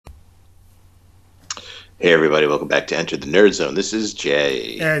Hey everybody, welcome back to Enter the Nerd Zone. This is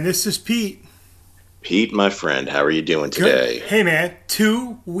Jay. And this is Pete. Pete, my friend, how are you doing Good. today? Hey, man,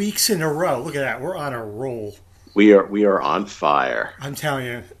 2 weeks in a row. Look at that. We're on a roll. We are on fire. I'm telling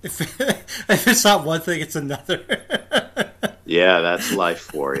you. If it's not one thing, it's another. Yeah, that's life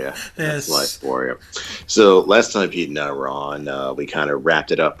for you. That's life Yes. for you. So last time Pete and I were on, we kind of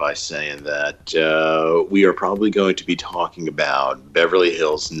wrapped it up by saying that we are probably going to be talking about Beverly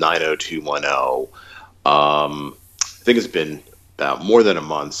Hills 90210. I think it's been about more than a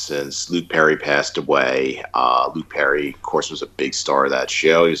month since Luke Perry passed away. Luke Perry, of course, was a big star of that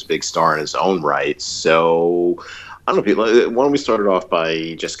show. He was a big star in his own right. So, I don't know, people. Why don't we start it off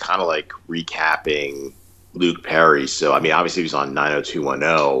by just kind of like recapping Luke Perry? So, I mean, obviously, he was on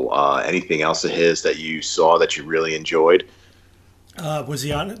 90210. Anything else of his that you saw that you really enjoyed? Was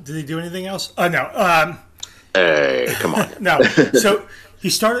he on it? Did he do anything else? No. Hey, come on. No. So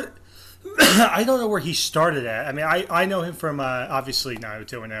he started. I don't know where he started at. I mean, I know him from obviously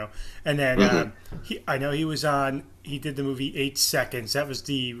 90210. And then I know he was on, he did the movie 8 Seconds. That was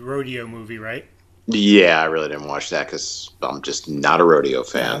the rodeo movie, right? Yeah, I really didn't watch that because I'm just not a rodeo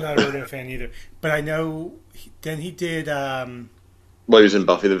Yeah, I'm fan. not a rodeo fan either. But I know then he did Well, he was in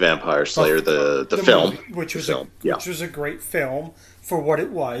Buffy the Vampire Slayer, the film. movie, which The was a film, yeah. which was a great film for what it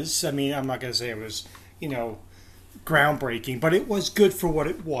was. I mean, I'm not going to say it was, groundbreaking, but it was good for what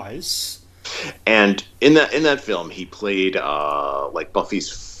it was. And in that film, he played like Buffy's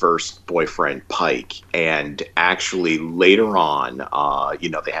first boyfriend, Pike. And actually, later on,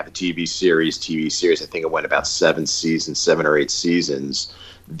 they have a TV series. TV series. I think it went about 7 seasons, 7 or 8 seasons.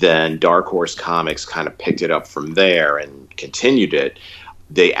 Then Dark Horse Comics kind of picked it up from there and continued it.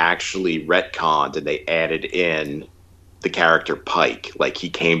 They actually retconned and they added in the character Pike. Like he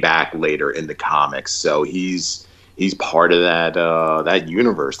came back later in the comics, so he's part of that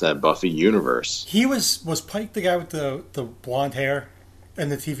universe, that Buffy universe. He was Pike the guy with the blonde hair in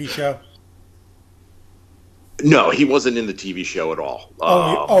the TV show? No, he wasn't in the TV show at all.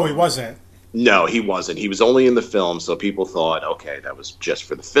 He wasn't. No, he wasn't. He was only in the film, so people thought, okay, that was just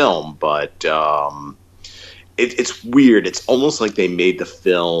for the film. But it's weird. It's almost like they made the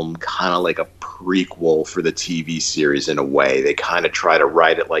film kind of like a prequel for the TV series in a way. They kind of try to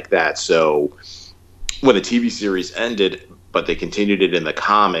write it like that. So when the TV series ended, but they continued it in the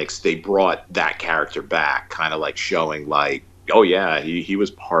comics, they brought that character back, kind of like showing like, oh yeah, he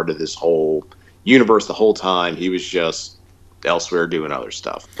was part of this whole universe the whole time. He was just elsewhere doing other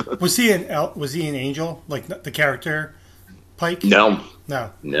stuff. Was he an Angel, like the character Pike? No,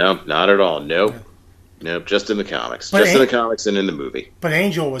 No. no, not at all. Nope, nope. Just in the comics, But just in An- the comics and in the movie. but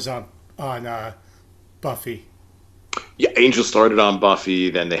Angel was on Buffy. Yeah, Angel started on Buffy,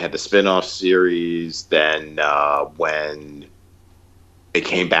 then they had the spin-off series, then when they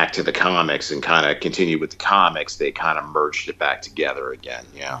came back to the comics and kind of continued with the comics, they kind of merged it back together again.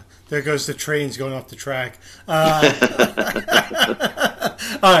 Yeah. There goes the trains going off the track.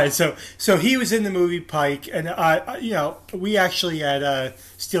 All right, so he was in the movie Pike, and we actually at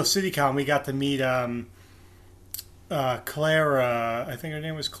Steel City Con we got to meet Clara. I think her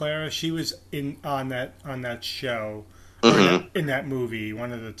name was Clara. She was on that show, or in that movie,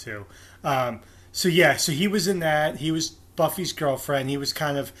 one of the two. So he was in that. He was Buffy's girlfriend. He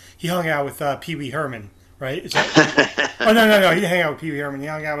hung out with Pee Wee Herman, right? Oh no, he didn't hang out with Pee Wee Herman. He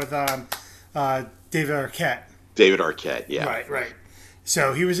hung out with David Arquette. David Arquette, yeah. Right.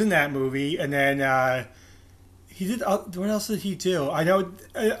 So he was in that movie, and then he did. What else did he do? I know.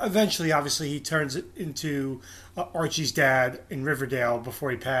 Eventually, obviously, he turns it into Archie's dad in Riverdale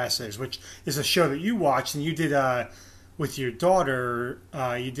before he passes, which is a show that you watched and you did with your daughter.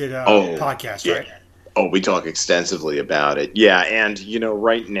 You did a podcast, yeah. right? Oh, we talk extensively about it. Yeah, and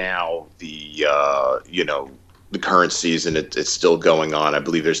right now the current season it's still going on. I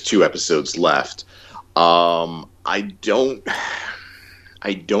believe there's 2 episodes left. I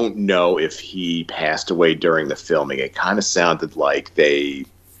don't know if he passed away during the filming. It kind of sounded like they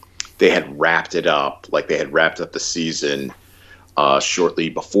had wrapped it up, like they had wrapped up the season shortly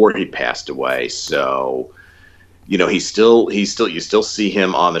before he passed away. So, you still see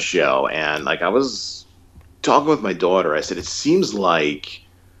him on the show. And like I was talking with my daughter, I said it seems like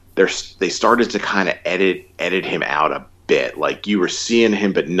they started to kind of edit him out a bit. Like you were seeing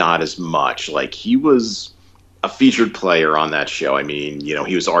him, but not as much. Like he was a featured player on that show. I mean,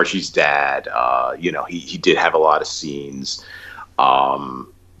 he was Archie's dad. He did have a lot of scenes. But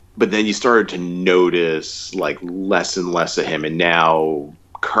then you started to notice like less and less of him. And now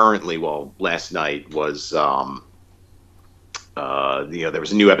currently, well, last night was, there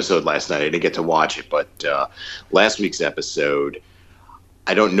was a new episode last night. I didn't get to watch it, but last week's episode,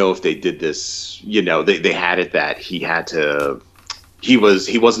 I don't know if they did this. They had it that he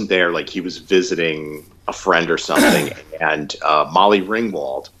wasn't there, like he was visiting a friend or something, and Molly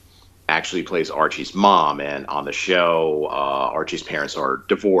Ringwald actually plays Archie's mom, and on the show, Archie's parents are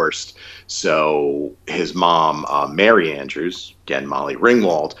divorced, so his mom, Mary Andrews, again Molly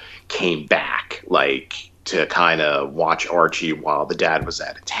Ringwald, came back like to kind of watch Archie while the dad was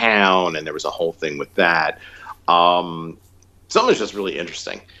out of town, and there was a whole thing with that. Something was just really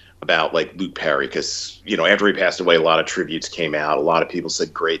interesting about like Luke Perry, because after he passed away, a lot of tributes came out, a lot of people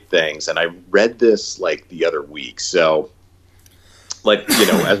said great things, and I read this like the other week. So like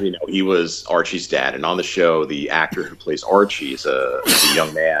as we know, he was Archie's dad, and on the show the actor who plays Archie is a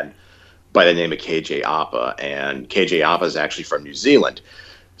young man by the name of KJ Apa, and KJ Apa is actually from New Zealand.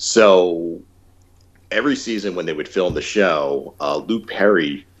 So every season when they would film the show, Luke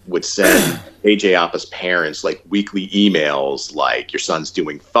Perry would send AJ Appa's parents like weekly emails like, your son's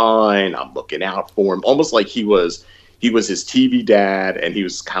doing fine, I'm looking out for him, almost like he was his TV dad, and he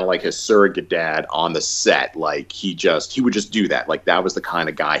was kind of like his surrogate dad on the set. Like he would just do that. Like that was the kind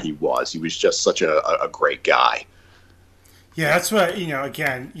of guy he was. He was just such a great guy. Yeah, that's what,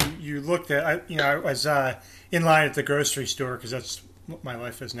 again, you looked at, I was in line at the grocery store, because that's what my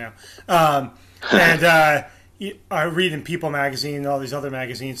life is now. And I read in People magazine and all these other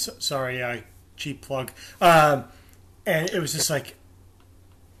magazines. Sorry, cheap plug. And it was just like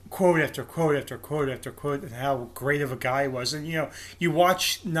quote after quote after quote after quote, and how great of a guy he was. And you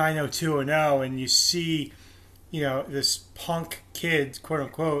watch 90210 and you see, this punk kid, quote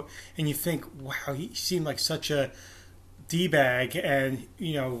unquote, and you think, wow, he seemed like such a d-bag, and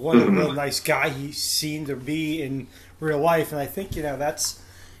what a real nice guy he seemed to be in real life. And I think that's,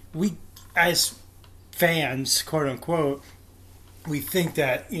 we as fans, quote unquote, we think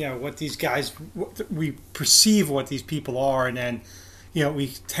that what these guys, we perceive what these people are, and then we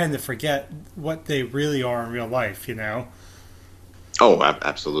tend to forget what they really are in real life. Oh,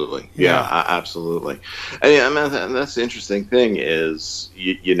 absolutely. Yeah, absolutely. I mean, that's the interesting thing is,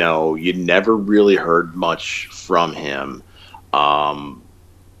 you never really heard much from him.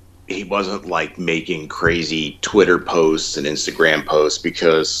 He wasn't like making crazy Twitter posts and Instagram posts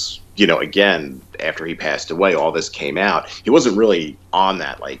because, again, after he passed away, all this came out. He wasn't really on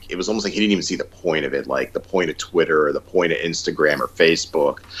that. Like, it was almost like he didn't even see the point of it, like the point of Twitter or the point of Instagram or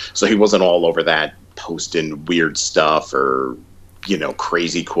Facebook. So he wasn't all over that posting weird stuff or,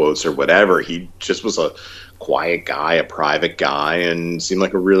 crazy quotes or whatever. He just was a quiet guy, a private guy, and seemed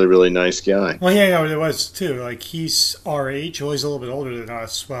like a really, really nice guy. Well, yeah, it was too. Like, he's our age. Well, he's a little bit older than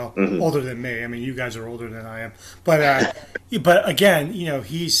us. Well, older than me. I mean, you guys are older than I am. But, but again,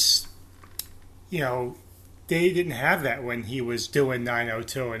 he's, they didn't have that when he was doing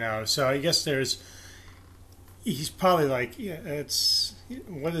 90210. So I guess he's probably like,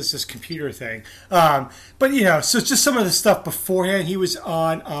 what is this computer thing? But, so it's just some of the stuff beforehand. He was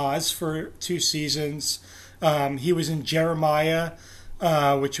on Oz for 2 seasons. He was in Jeremiah,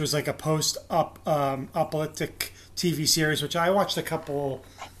 which was like a post-apocalyptic TV series, which I watched a couple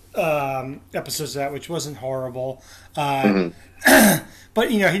episodes of that, which wasn't horrible. But,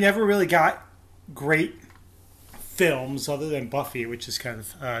 he never really got great films other than Buffy, which is kind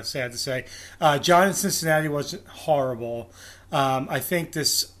of sad to say. John in Cincinnati wasn't horrible. I think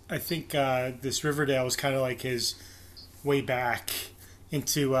this Riverdale was kind of like his way back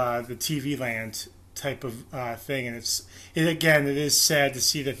into the TV land type of thing, and it is sad to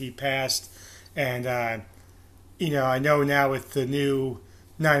see that he passed. And I know now with the new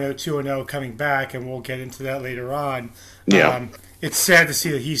 90210 coming back, and we'll get into that later on. Yeah, it's sad to see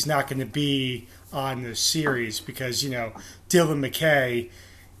that he's not going to be on the series, because Dylan McKay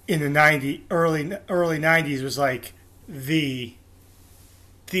in the early 90s was like the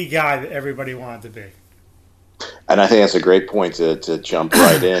guy that everybody wanted to be. And I think that's a great point to jump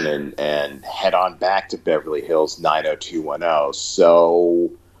right in and head on back to Beverly Hills 90210.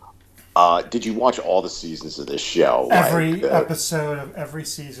 So, did you watch all the seasons of this show? Every episode of every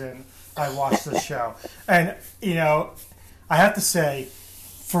season, I watched the show. And, I have to say,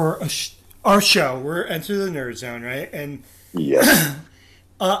 for our show, we're Enter the Nerd Zone, right? And yes.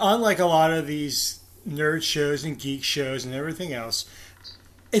 Unlike a lot of these nerd shows and geek shows and everything else,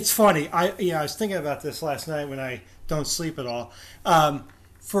 it's funny. I was thinking about this last night when I don't sleep at all.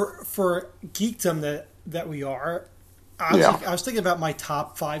 For geekdom that we are, I was thinking about my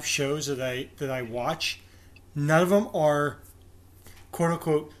top 5 shows that I watch. None of them are quote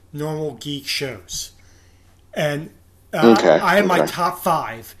unquote normal geek shows, and I have my top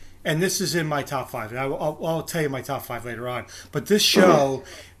 5, and this is in my top 5, and I'll tell you my top 5 later on. But this show,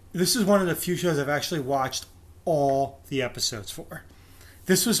 this is one of the few shows I've actually watched all the episodes for.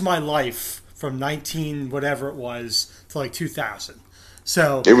 this was my life from 19 whatever it was to like 2000.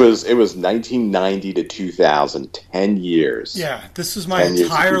 So it was 1990 to 2000, 10 years. yeah, this was my 10 years, if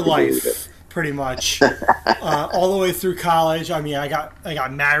entire you can believe life, it. pretty much, all the way through college. I mean, I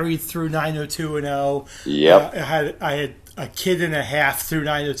got married through 90210. Yep. I had a kid and a half through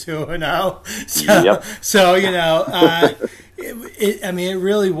 90210. Yep. So I mean, it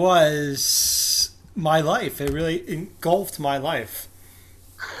really was my life. It really engulfed my life.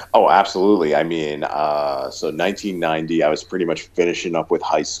 Oh, absolutely. I mean, so 1990, I was pretty much finishing up with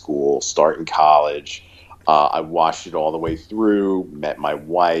high school, starting college. I watched it all the way through, met my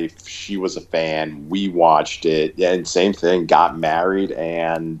wife. She was a fan. We watched it. And same thing, got married.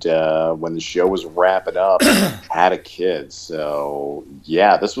 And when the show was wrapping up, had a kid. So,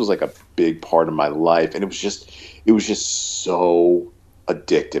 yeah, this was like a big part of my life. And it was just so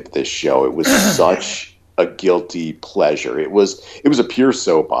addictive, this show. It was such a guilty pleasure. It was a pure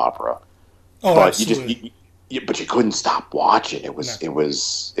soap opera. Oh, But absolutely. but you couldn't stop watching. No. It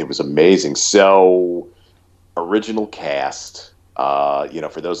was amazing. So original cast.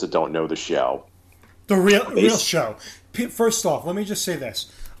 For those that don't know the show, The real show. First off, let me just say this.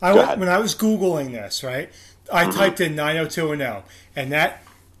 Go ahead. When I was Googling this, right, I typed in 90210, and that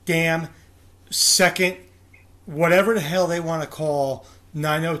damn second, whatever the hell they want to call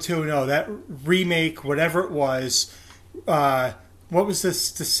 90210, that remake, whatever it was, what was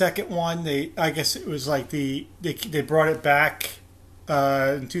this? The second one? I guess it was like they brought it back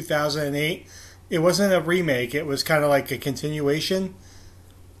in 2008. It wasn't a remake. It was kind of like a continuation.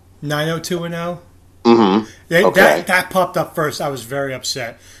 90210. Mm-hmm. Okay. That popped up first. I was very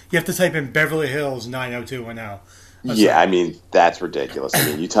upset. You have to type in Beverly Hills 90210. Yeah, I mean, that's ridiculous. I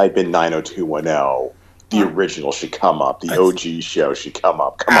mean, you type in 90210, the original should come up. The OG show should come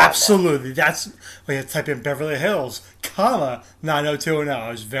up. Come on now. Absolutely. That's we had to type in Beverly Hills, 90210. I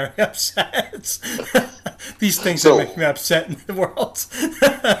was very upset. These things that make me upset in the world.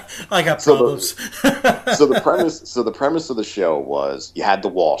 I got problems. So the premise of the show was you had the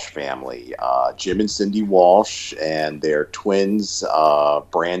Walsh family, Jim and Cindy Walsh, and their twins,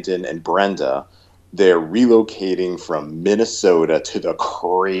 Brandon and Brenda. They're relocating from Minnesota to the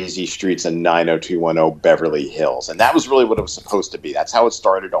crazy streets of 90210 Beverly Hills. And that was really what it was supposed to be. That's how it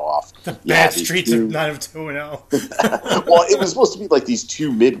started off. The bad streets of 90210. Well, it was supposed to be like these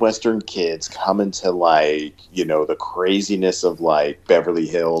two Midwestern kids coming to the craziness of like Beverly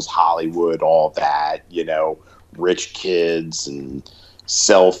Hills, Hollywood, all that, rich kids and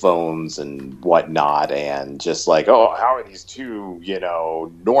cell phones and whatnot, and just like, oh, how are these two,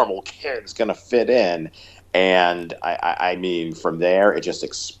 normal kids going to fit in? And I mean, from there, it just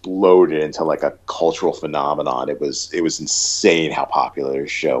exploded into like a cultural phenomenon. It was insane how popular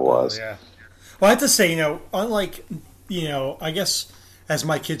this show was. Oh, yeah. Well, I have to say, unlike, I guess as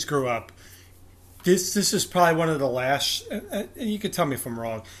my kids grew up, this is probably one of the last, and you can tell me if I'm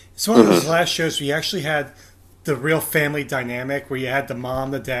wrong, it's one of those last shows where you actually had the real family dynamic, where you had the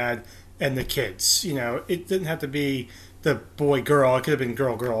mom, the dad, and the kids. It didn't have to be the boy girl. It could have been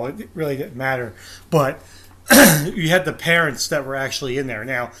girl girl. It really didn't matter. But you had the parents that were actually in there.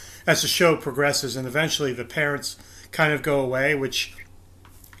 Now, as the show progresses and eventually the parents kind of go away, which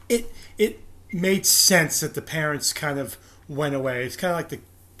it made sense that the parents kind of went away. It's kind of like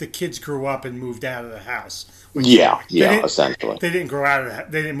the kids grew up and moved out of the house. Yeah, essentially. They didn't grow out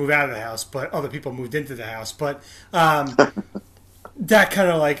of they didn't move out of the house, but other people moved into the house. But that kind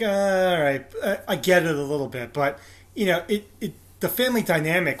of like, all right, I get it a little bit, but the family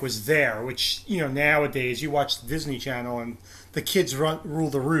dynamic was there, which nowadays you watch the Disney Channel and the kids rule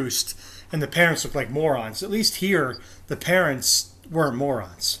the roost, and the parents look like morons. At least here, the parents weren't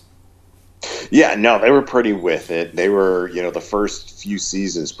morons. Yeah, no, they were pretty with it. They were, the first few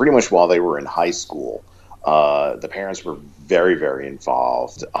seasons, pretty much while they were in high school. The parents were very, very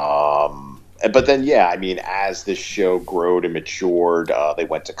involved. But then, yeah, I mean, as this show grew and matured, they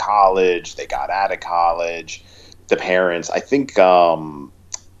went to college. They got out of college. The parents, I think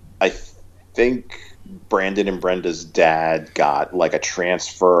Brandon and Brenda's dad got like a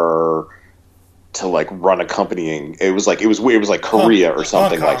transfer to like run a company. It was like Korea or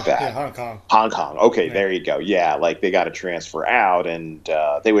something like that. Yeah, Hong Kong. Okay, yeah. There you go. Yeah, like they got to transfer out, and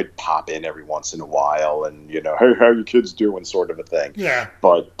they would pop in every once in a while, and hey, how are you kids doing, sort of a thing. Yeah,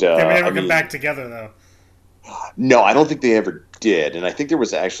 but they would never come back together though. No, I don't think they ever did, and I think there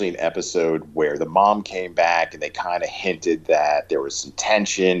was actually an episode where the mom came back, and they kind of hinted that there was some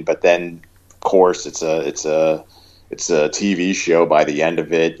tension, but then, of course, it's a TV show. By the end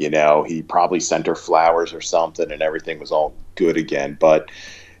of it, he probably sent her flowers or something, and everything was all good again. But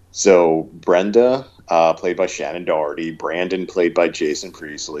So Brenda, played by Shannon Doherty, Brandon, played by Jason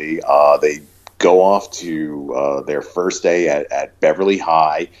Priestley. They go off to their first day at Beverly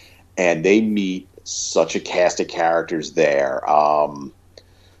High, and they meet such a cast of characters there.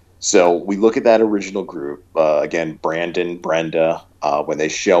 So we look at that original group again: Brandon, Brenda. When they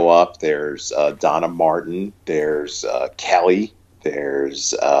show up, there's Donna Martin, there's Kelly,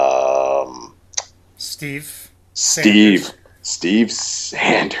 there's Steve Steve. Sanders. Steve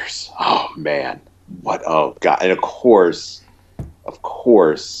Sanders. Oh man. What oh god. And of course,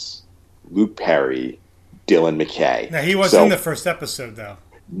 Luke Perry, Dylan McKay. Now he was in So the first episode though.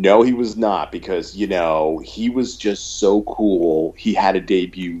 no, he was not because, he was just so cool. He had a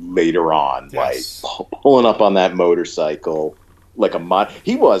debut later on, like Yes. pulling up on that motorcycle like a mod.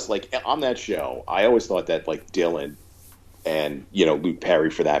 He was like on that show. I always thought that like Dylan and Luke Perry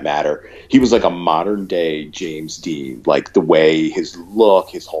for that matter, he was like a modern day James Dean, like the way his look,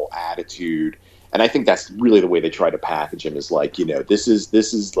 his whole attitude, and I think that's really the way they try to package him is like this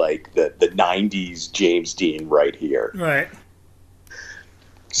is like the '90s James Dean right here. Right.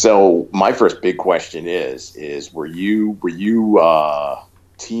 So my first big question is were you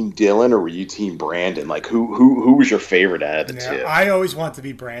Team Dylan or were you Team Brandon? Like who was your favorite out of the Yeah, two? I always want to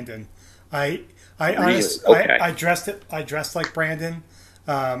be Brandon. I I Really? honest Okay. I dressed like Brandon.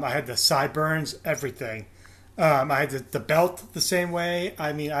 I had the sideburns, everything. I had the belt the same way.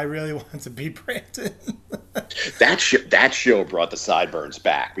 I mean, I really wanted to be Brandon. That show brought the sideburns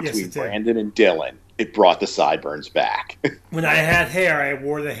back Yes, between it did. Brandon and Dylan. It brought the sideburns back. When I had hair, I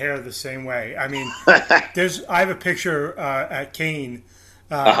wore the hair the same way. I mean, I have a picture at Kane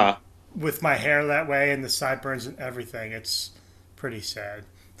Uh-huh. with my hair that way and the sideburns and everything. It's pretty sad.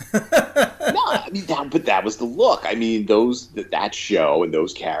 No, I mean but that was the look. I mean, that show and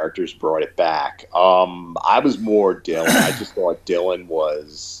those characters brought it back. I was more Dylan. I just thought Dylan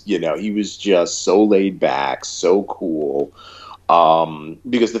was, he was just so laid back, so cool.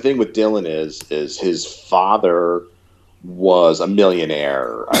 Because the thing with Dylan is his father was a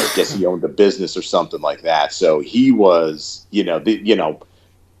millionaire. I guess he owned a business or something like that. So he was,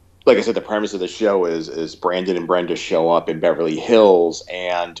 like I said, the premise of the show is Brandon and Brenda show up in Beverly Hills,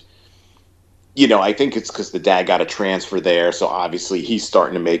 and I think it's because the dad got a transfer there, so obviously he's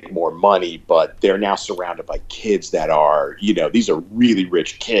starting to make more money. But they're now surrounded by kids that are, these are really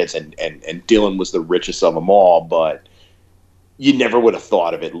rich kids, and Dylan was the richest of them all. But you never would have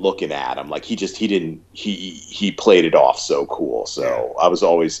thought of it looking at him. Like he played it off so cool. So I was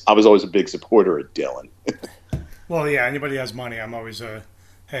always a big supporter of Dylan. Well, yeah, anybody has money, I'm always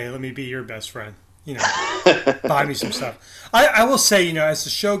hey, let me be your best friend. Buy me some stuff. I will say, as the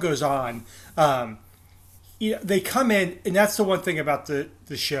show goes on, they come in, and that's the one thing about the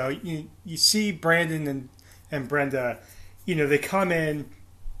show. You see Brandon and Brenda, they come in.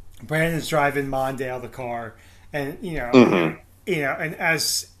 Brandon's driving Mondale the car, and and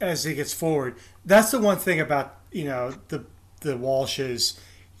as it gets forward, that's the one thing about the Walshes.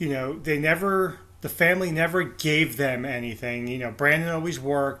 The family never gave them anything. Brandon always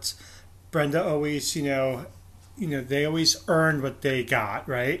worked. Brenda always, they always earned what they got,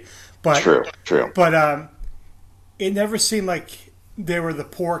 right? But True. but it never seemed like they were the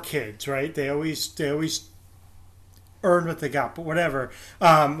poor kids, right? They always earned what they got. But whatever.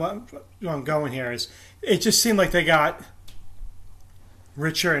 What I'm going here is, it just seemed like they got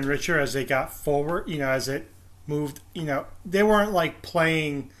richer and richer as they got forward. As it moved. They weren't like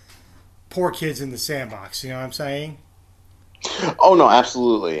playing poor kids in the sandbox. You know what I'm saying? Oh no,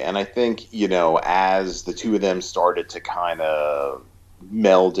 absolutely. And I think, as the two of them started to kind of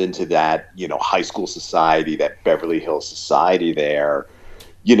meld into that, high school society, that Beverly Hills society there,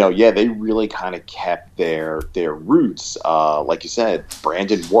 yeah, they really kind of kept their roots. Like you said,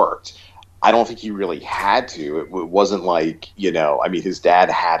 Brandon worked. I don't think he really had to. It wasn't like, I mean, his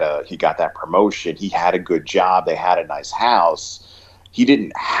dad he got that promotion. He had a good job. They had a nice house. He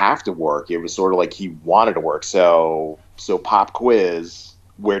didn't have to work. It was sort of like he wanted to work. So pop quiz,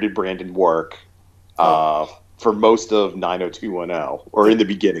 where did Brandon work for most of 90210, or in the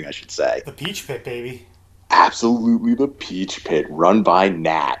beginning, I should say? The Peach Pit, baby. Absolutely, the Peach Pit, run by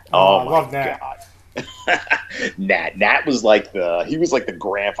Nat. I My love Nat. God. Nat was like the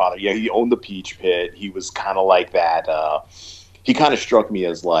grandfather. Yeah, he owned the Peach Pit. He was kind of like that. He kind of struck me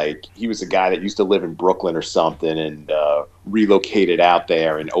as like he was a guy that used to live in Brooklyn or something and relocated out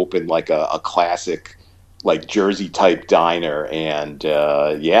there and opened like a classic like Jersey type diner. And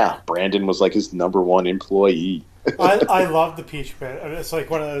yeah, Brandon was like his number one employee. I love the Peach Pit. It's like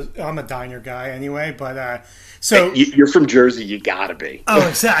one of those. I'm a diner guy anyway, but so You're from Jersey, you gotta be. oh,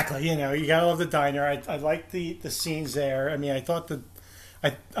 exactly. You gotta love the diner. I like the scenes there. I mean,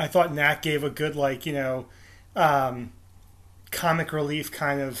 I thought Nat gave a good um, comic relief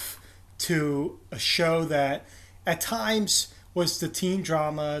kind of to a show that at times was the teen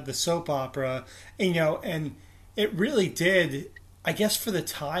drama, the soap opera, and it really did. I guess for the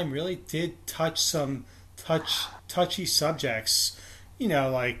time, really did touch some touchy subjects,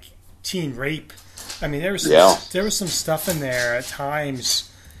 like teen rape. I mean, there was some stuff in there at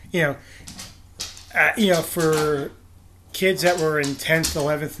times, you know, for kids that were in 10th,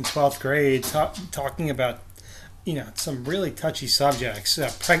 11th, and 12th grade, talking about some really touchy subjects,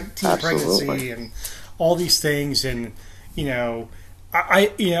 teen pregnancy and all these things, and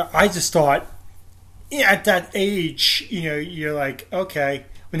I just thought, at that age, you're like, okay,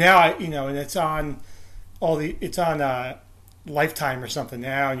 but now and it's on Lifetime or something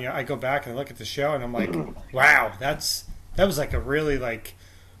now, and I go back and I look at the show and I'm like, wow, that was like a really like,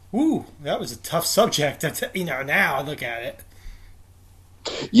 woo, that was a tough subject. That's now I look at it.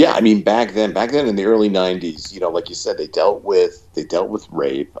 Yeah, I mean back then in the early '90s, like you said, they dealt with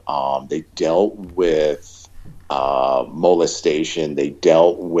rape, they dealt with molestation, they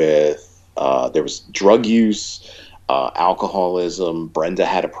dealt with there was drug use, alcoholism. Brenda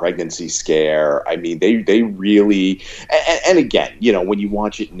had a pregnancy scare. I mean, they really, and again, when you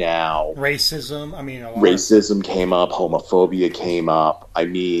watch it now, racism. I mean, racism came up, homophobia came up. I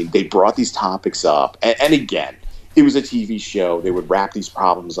mean, they brought these topics up, and again, it was a TV show. They would wrap these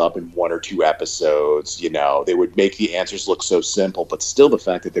problems up in 1 or 2 episodes. They would make the answers look so simple, but still the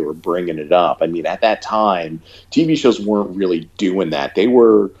fact that they were bringing it up. I mean, at that time, TV shows weren't really doing that. They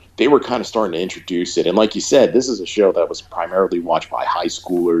were kind of starting to introduce it. And like you said, this is a show that was primarily watched by high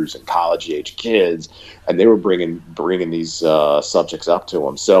schoolers and college-age kids, and they were bringing these subjects up to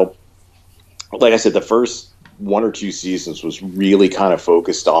them. So, like I said, the first 1 or 2 seasons was really kind of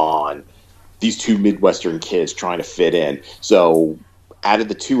focused on these 2 Midwestern kids trying to fit in. So out of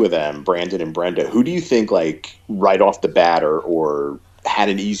the 2 of them, Brandon and Brenda, who do you think, like, right off the bat or had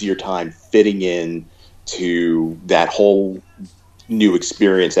an easier time fitting in to that whole new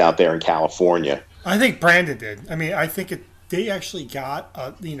experience out there in California? I think Brandon did. I mean, I think they actually got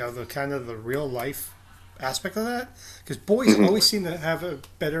the kind of the real life aspect of that, because boys always seem to have a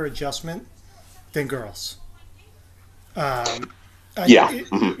better adjustment than girls.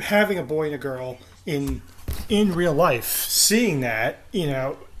 Having a boy and a girl in real life, seeing that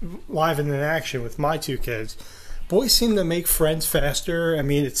live and in action with my 2 kids, boys seem to make friends faster. I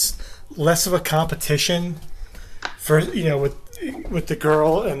mean, it's less of a competition for with the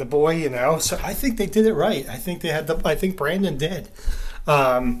girl and the boy, So I think they did it right. I think I think Brandon did.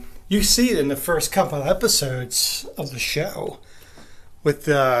 You see it in the first couple of episodes of the show with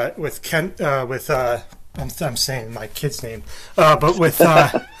Ken I'm saying my kid's name, but with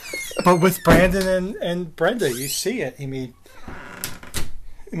Brandon and Brenda, you see it. I mean,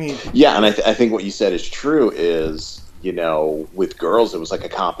 yeah, and I think what you said is true. Is with girls, it was like a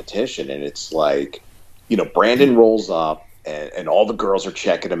competition, and it's like, Brandon rolls up, and all the girls are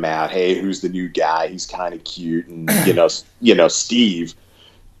checking him out. Hey, who's the new guy? He's kind of cute, and Steve.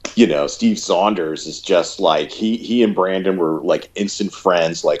 Steve Saunders is just like he and Brandon were like instant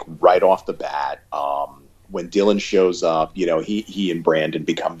friends, like right off the bat. When Dylan shows up, he and Brandon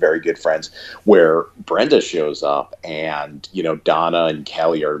become very good friends. Where Brenda shows up, and Donna and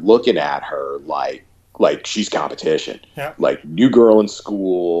Kelly are looking at her like she's competition, like new girl in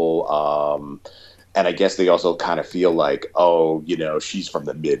school. And I guess they also kind of feel like, oh, she's from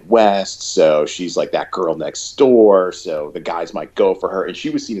the Midwest, so she's like that girl next door, so the guys might go for her. And she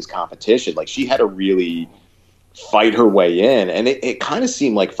was seen as competition. Like, she had to really fight her way in. And it kind of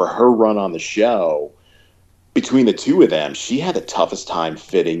seemed like for her run on the show, between the 2 of them, she had the toughest time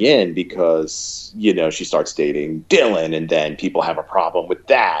fitting in because, she starts dating Dylan, and then people have a problem with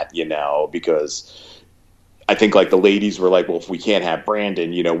that, because I think like the ladies were like, well, if we can't have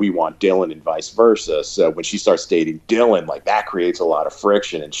Brandon, we want Dylan, and vice versa. So when she starts dating Dylan, like that creates a lot of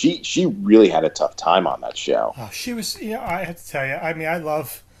friction, and she really had a tough time on that show. Oh, she was, I have to tell you, I mean, I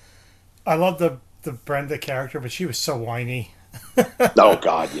love the Brenda character, but she was so whiny. Oh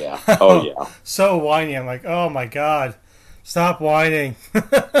God, yeah. Oh yeah. So whiny. I'm like, oh my God, stop whining.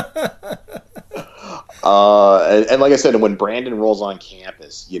 And like I said, when Brandon rolls on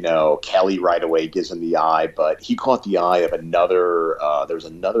campus, Kelly right away gives him the eye, but he caught the eye of another. There was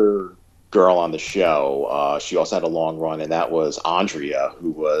another girl on the show. She also had a long run, and that was Andrea,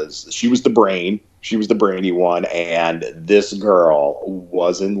 she was the brain. She was the brainy one, and this girl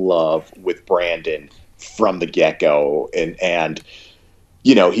was in love with Brandon from the get-go, and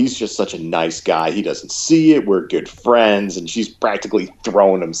he's just such a nice guy. He doesn't see it. We're good friends, and she's practically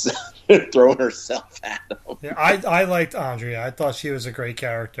throwing himself throwing herself at him. Yeah, I liked Andrea. I thought she was a great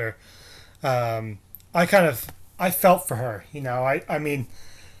character. I felt for her. I mean,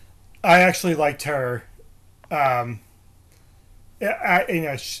 I actually liked her. I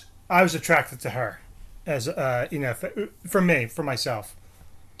was attracted to her as for myself.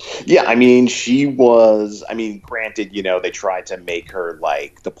 Yeah, I mean, she was. I mean, granted, they tried to make her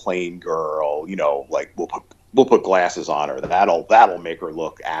like the plain girl. Like we'll put glasses on her. That'll make her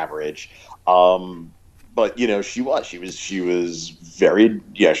look average. But she was very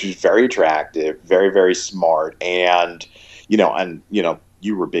she's very attractive, very very smart, and you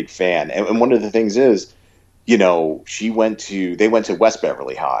were a big fan. And one of the things is, they went to West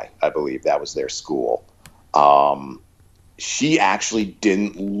Beverly High, I believe that was their school. She actually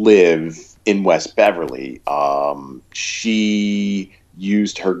didn't live in West Beverly. She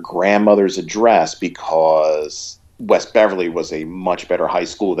used her grandmother's address because West Beverly was a much better high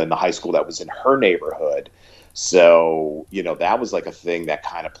school than the high school that was in her neighborhood. So, that was like a thing that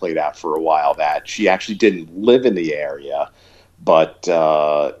kind of played out for a while, that she actually didn't live in the area. But,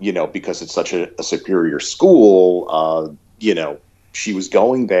 because it's such a superior school, she was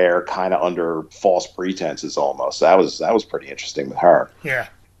going there kind of under false pretenses almost. That was pretty interesting with her. Yeah.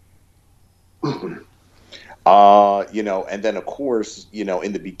 And then of course,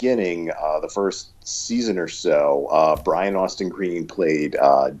 in the beginning, the first season or so, Brian Austin Green played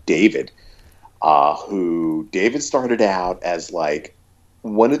David, who David started out as like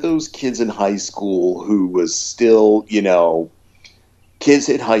one of those kids in high school who was still, kids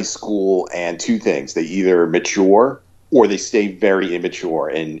hit high school and two things: they either mature or they stay very immature.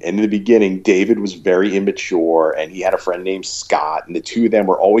 And in the beginning, David was very immature, and he had a friend named Scott, and the two of them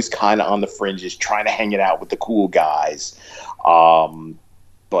were always kind of on the fringes, trying to hang it out with the cool guys.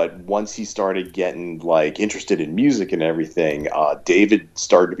 But once he started getting like interested in music and everything, David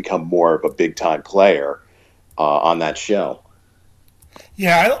started to become more of a big time player on that show.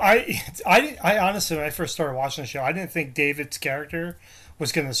 Yeah, I honestly, when I first started watching the show, I didn't think David's character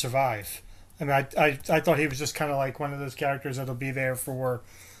was going to survive. I mean, I thought he was just kind of like one of those characters that'll be there for,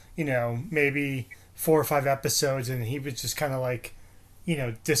 maybe 4 or 5 episodes, and he would just kind of like,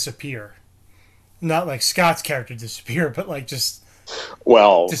 disappear. Not like Scott's character disappear, but like just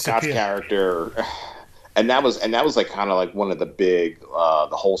disappear. Scott's character, and that was like kind of like one of the big, the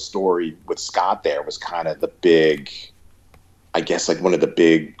whole story with Scott there was kind of the big, I guess like one of the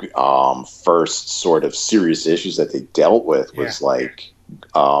big first sort of serious issues that they dealt with was like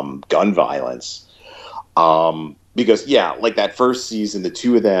gun violence. Because like that first season, the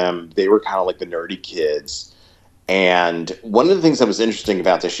two of them, they were kind of like the nerdy kids. And one of the things that was interesting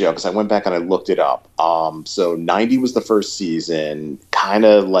about the show, because I went back and I looked it up. So 90 was the first season, kind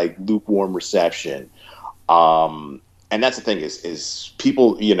of like lukewarm reception. And that's the thing is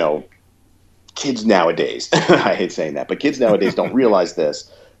people, kids nowadays, I hate saying that, but kids nowadays don't realize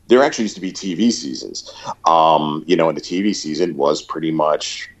this. There actually used to be TV seasons, and the TV season was pretty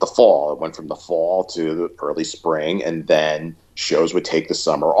much the fall. It went from the fall to the early spring, and then shows would take the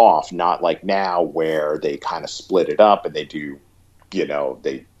summer off. Not like now where they kind of split it up and they do,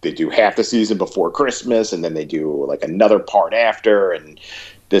 they do half the season before Christmas and then they do like another part after and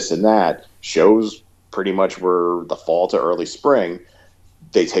this and that. Shows pretty much were the fall to early spring.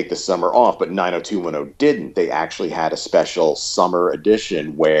 They take the summer off, but 90210 didn't. They actually had a special summer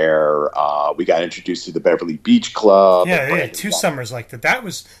edition where we got introduced to the Beverly Beach Club. Yeah, 2 summers like that. That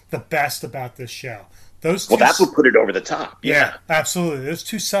was the best about this show. That's what put it over the top. Yeah, absolutely. Those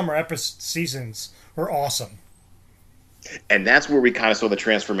 2 summer seasons were awesome. And that's where we kind of saw the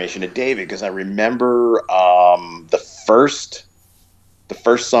transformation of David, because I remember the first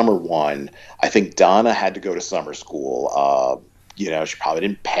summer one, I think Donna had to go to summer school. She probably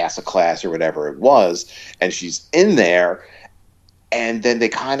didn't pass a class or whatever it was, and she's in there, and then they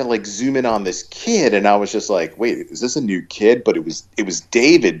kind of like zoom in on this kid, and I was just like, wait, is this a new kid? But it was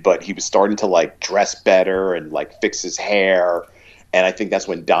David, but he was starting to like dress better and like fix his hair, and I think that's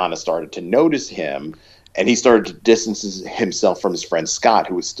when Donna started to notice him, and he started to distance himself from his friend Scott,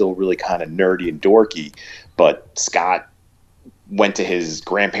 who was still really kind of nerdy and dorky, but Scott went to his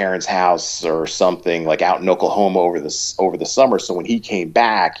grandparents' house or something like out in Oklahoma over the summer. So when he came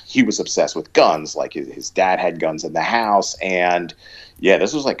back, he was obsessed with guns. Like his dad had guns in the house. And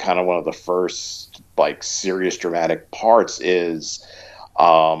this was like kind of one of the first like serious dramatic parts is,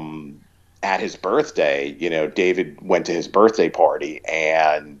 at his birthday, David went to his birthday party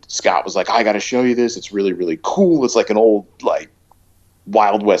and Scott was like, I got to show you this. It's really, really cool. It's like an old, like,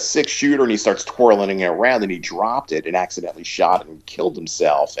 Wild West 6 shooter, and he starts twirling it around and he dropped it and accidentally shot and killed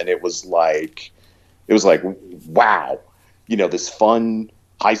himself. And it was like wow, this fun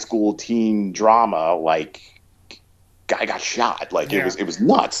high school teen drama, like guy got shot. Like Yeah. it was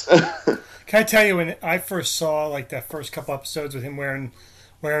nuts. Can I tell you when I first saw like that first couple episodes with him wearing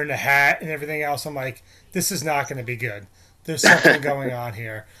the hat and everything else, I'm like, this is not going to be good. There's something going on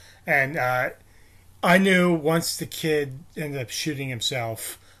here, and I knew once the kid ended up shooting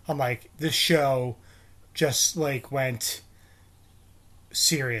himself, I'm like, this show just like went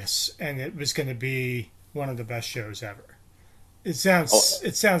serious, and it was going to be one of the best shows ever. Oh,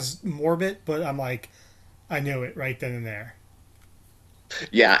 It sounds morbid, but I'm like, I knew it right then and there.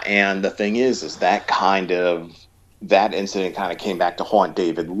 yeah, and the thing is that that incident kind of came back to haunt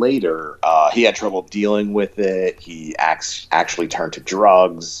David later. He had trouble dealing with it. He actually turned to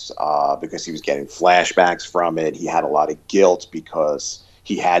drugs because he was getting flashbacks from it. He had a lot of guilt because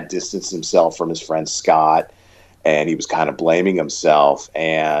he had distanced himself from his friend Scott, and he was kind of blaming himself.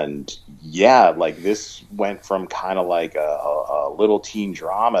 And yeah, like this went from kind of like a little teen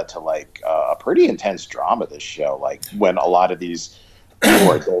drama to like a pretty intense drama. This show, like when a lot of these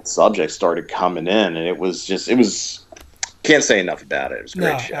more adult subjects started coming in, and it was can't say enough about it. It was a No,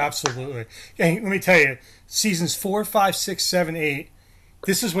 great show. absolutely. And let me tell you, seasons 4, 5, 6, 7, 8.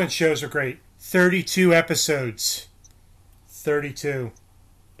 This is when shows are great. 32 episodes. 32.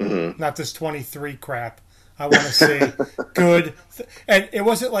 Hmm. Not this 23 crap. I want to see good. And it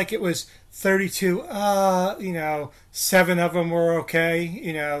wasn't like it was 32, 7 of them were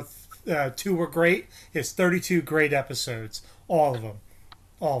okay, 2 were great. It's 32 great episodes. All of them.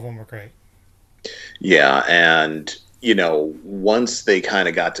 All of them were great. Yeah, and once they kind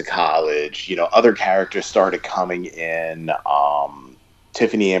of got to college, other characters started coming in.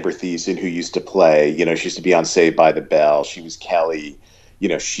 Tiffany Amber Thiessen, who used to play, she used to be on Saved by the Bell. She was Kelly.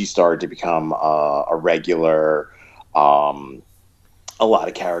 She started to become a regular. A lot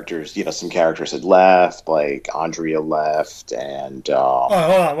of characters, some characters had left, like Andrea left, and Oh,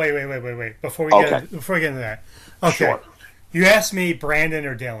 hold on. Wait. okay, Before we get into that. Okay. sure. You asked me Brandon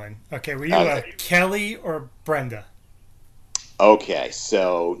or Dylan. Okay, were you a Okay. Kelly or Brenda? Okay,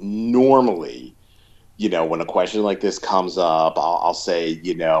 so normally, when a question like this comes up, I'll say,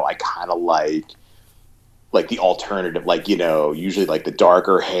 I kind of like the alternative, like, usually like the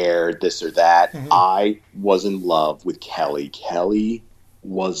darker hair, this or that. Hmm. I was in love with Kelly. Kelly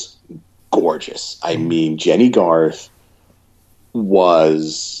was gorgeous. I mean, Jenny Garth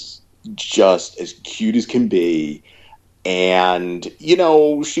was just as cute as can be. And,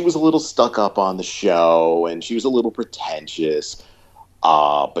 she was a little stuck up on the show and she was a little pretentious.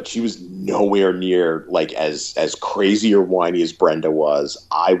 But she was nowhere near like as crazy or whiny as Brenda was.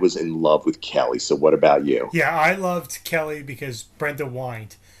 I was in love with Kelly. So what about you? Yeah, I loved Kelly because Brenda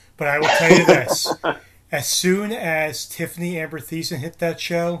whined. But I will tell you this. As soon as Tiffany Amber Thiessen hit that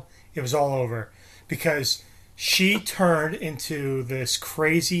show, it was all over. Because she turned into this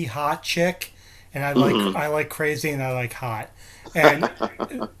crazy hot chick. And Hmm. I like crazy and I like hot. And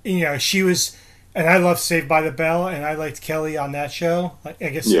she was, and I love Saved by the Bell, and I liked Kelly on that show. Like, I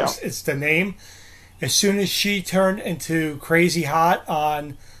guess Yeah. it's the name. As soon as she turned into crazy hot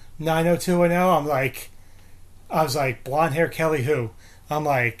on 90210, I was like, blonde hair Kelly who? I'm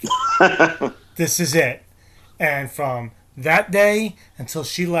like, this is it. And from that day until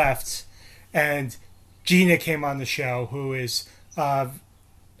she left, and Gina came on the show, who is,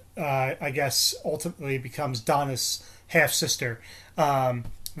 I guess, ultimately becomes Donna's half sister.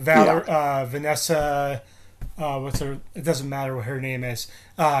 Yeah. Vanessa, what's her? It doesn't matter what her name is.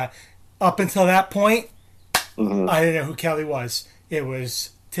 Up until that point, Hmm. I didn't know who Kelly was. It was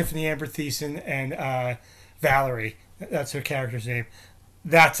Tiffany Amber Thiessen and Valerie. That's her character's name.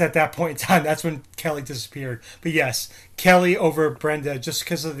 That's at that point in time. That's when Kelly disappeared. But yes, Kelly over Brenda just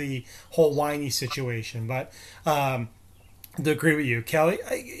because of the whole whiny situation. But to agree with you, Kelly.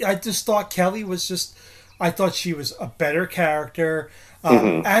 I just thought Kelly was just. I thought she was a better character.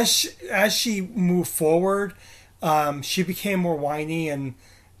 Hmm. As she moved forward, she became more whiny and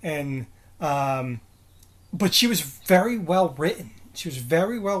but she was very well written. She was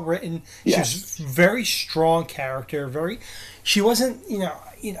very well written. She was Yes. very strong character. Very, she wasn't.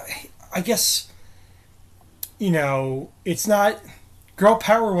 I guess it's not. Girl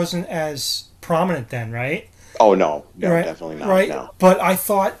power wasn't as prominent then, right? Oh no, no, Right, definitely not. right. No. But I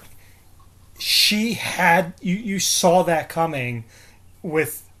thought she had. You saw that coming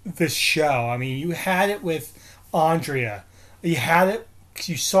with this show. I mean, you had it with Andrea. You had it.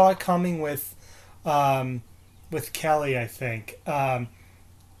 You saw it coming um, with Kelly. I think Donna.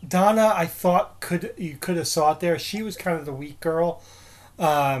 I thought you could have saw it there. She was kind of the weak girl,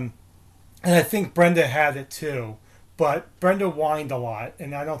 and I think Brenda had it too. But Brenda whined a lot,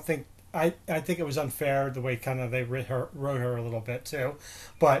 and I don't think I think it was unfair the way kind of they wrote her a little bit too,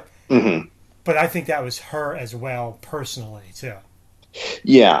 but Hmm. but I think that was her as well personally too.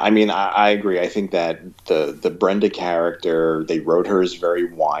 Yeah, I mean, I agree. I think that the Brenda character, they wrote her as very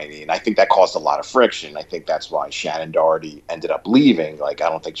whiny, and I think that caused a lot of friction. I think that's why Shannon Doherty ended up leaving. Like, I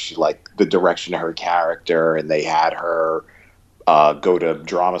don't think she liked the direction of her character, and they had her go to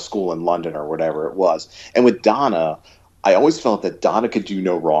drama school in London or whatever it was. And with Donna, I always felt that Donna could do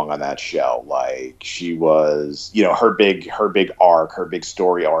no wrong on that show. Like she was, her big arc, her big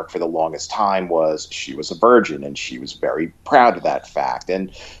story arc for the longest time was she was a virgin, and she was very proud of that fact.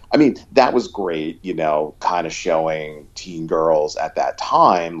 And I mean, that was great, kind of showing teen girls at that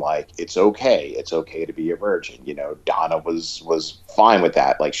time like it's okay to be a virgin. Donna was fine with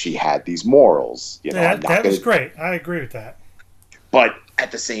that. Like she had these morals. I'm not That gonna was great. I agree with that. but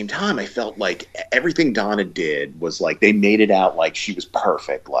at the same time, I felt like everything Donna did was like they made it out like she was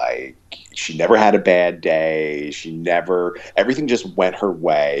perfect. Like she never had a bad day. Everything just went her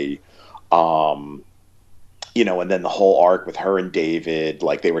way. Um, and then the whole arc with her and David,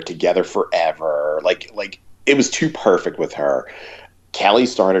 like they were together forever. Like it was too perfect with her. Kelly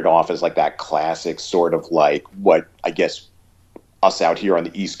started off as like that classic sort of like what I guess us out here on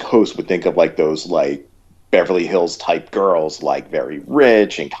the East Coast would think of like those like Beverly Hills type girls, like very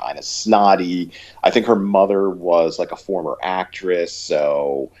rich and kind of snotty. I think her mother was like a former actress,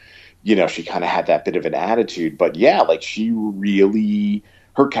 so she kind of had that bit of an attitude. But yeah, like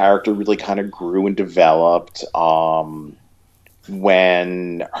her character really kind of grew and developed.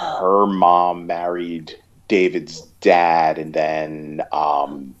 When her mom married David's dad, and then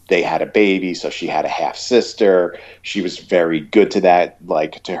they had a baby, so she had a half sister. She was very good to that,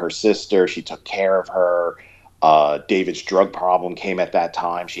 like to her sister. She took care of her. David's drug problem came at that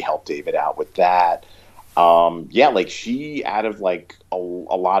time. She helped David out with that. Yeah, like she, out of like a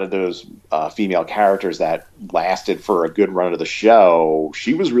lot of those female characters that lasted for a good run of the show,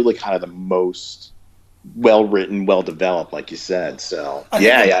 she was really kind of the most well written, well developed, like you said. So I think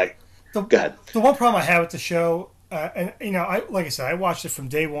yeah, yeah. the Go ahead. the one problem I had with the show, and I like I said, I watched it from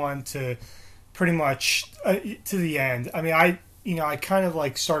day one to pretty much to the end. I mean, I kind of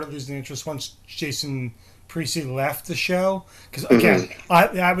like started losing interest once Jason Priestley left the show because again,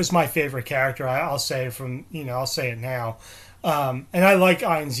 that was my favorite character. I'll say I'll say it now, and I like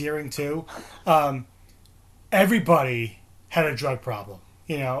Ian Ziering too. Everybody had a drug problem.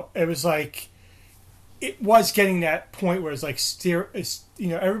 It was like it was getting that point where it's like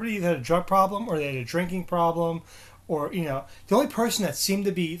everybody had a drug problem or they had a drinking problem, or the only person that seemed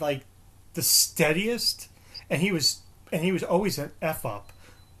to be like the steadiest, and he was always an f up,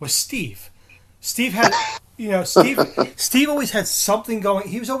 was Steve. Steve had Steve always had something going.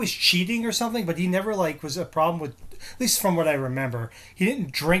 He was always cheating or something, but he never like was a problem with, at least from what I remember. He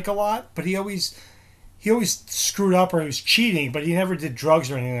didn't drink a lot, but he always screwed up or he was cheating, but he never did drugs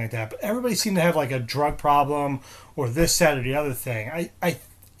or anything like that. But everybody seemed to have like a drug problem or this, that, or the other thing. And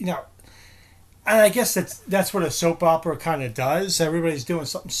I guess that's what a soap opera kind of does. Everybody's doing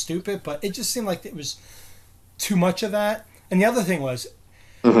something stupid, but it just seemed like it was too much of that. And the other thing was,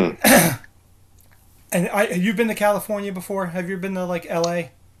 and you've been to California before? Have you been to like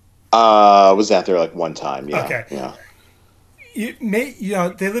L.A.? Was out there like one time. Yeah. Okay. Yeah.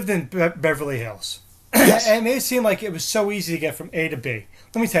 They lived in Beverly Hills. Yes. And it made it seem like it was so easy to get from A to B.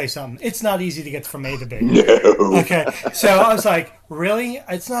 Let me tell you something. It's not easy to get from A to B. No. Okay. So I was like, really?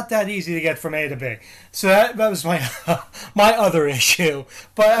 It's not that easy to get from A to B. So that was my my other issue.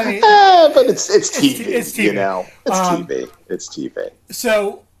 But I mean, but it's TV. It's TV. It's TV. It's TV.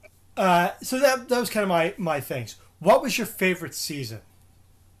 So that was kind of my things. What was your favorite season?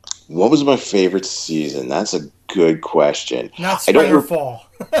 What was my favorite season? That's a good question. Not spring or fall.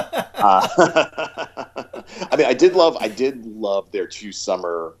 I mean, I did love their two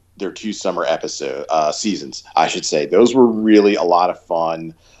summer seasons, I should say. Those were really a lot of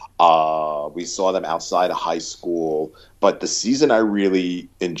fun. We saw them outside of high school, but the season I really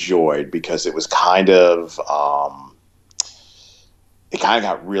enjoyed because it was it kind of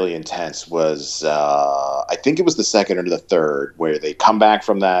got really intense was I think it was the second or the third where they come back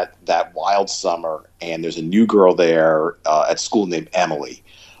from that wild summer and there's a new girl there at school named Emily.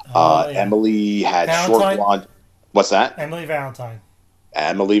 Yeah. Emily had Valentine? short blonde. What's that? Emily Valentine.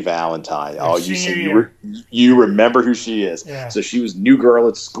 Emily Valentine. Her Oh, you remember who she is. Yeah. So she was new girl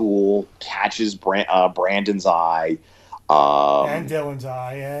at school, catches Brandon's eye. And Dylan's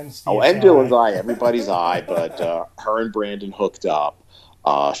eye. And Steve's and Dylan's eye. Everybody's eye. But her and Brandon hooked up.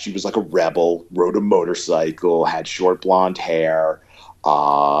 She was like a rebel, rode a motorcycle, had short blonde hair.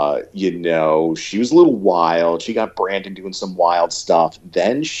 She was a little wild. She got Brandon doing some wild stuff.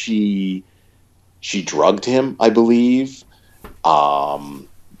 Then she drugged him, I believe.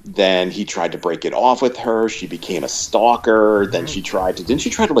 Then he tried to break it off with her. She became a stalker. Then didn't she try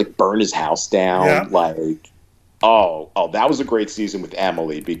to like burn his house down? Yeah. Like, oh, that was a great season with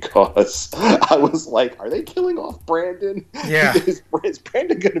Emily because I was like, are they killing off Brandon? Yeah. Is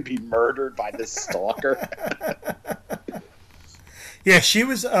Brandon going to be murdered by this stalker? Yeah, she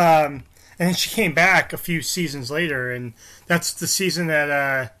was, and then she came back a few seasons later, and that's the season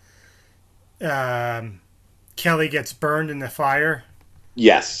that Kelly gets burned in the fire.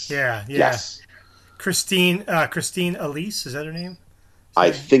 Yes. Yeah. Yes. Christine Elise, is that her name?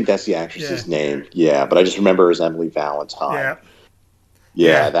 I think that's the actress's name. Yeah, but I just remember her as Emily Valentine. Yeah.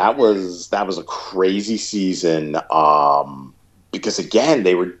 Yeah, that was a crazy season. Because again,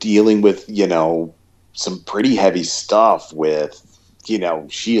 they were dealing with, some pretty heavy stuff with,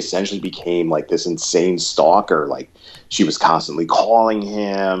 she essentially became like this insane stalker. Like she was constantly calling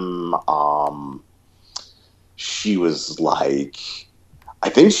him. She was like, I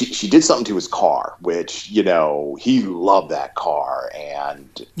think she did something to his car, which, he loved that car.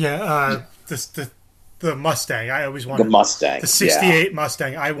 And the Mustang. I always wanted the Mustang. The 68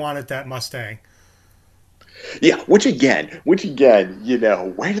 Mustang. I wanted that Mustang. Yeah, which again, where did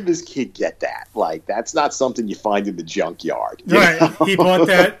this kid get that? Like, that's not something you find in the junkyard. Right. He bought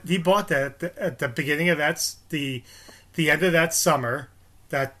that at the beginning of the end of that summer,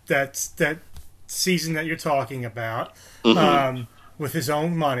 that season that you're talking about, with his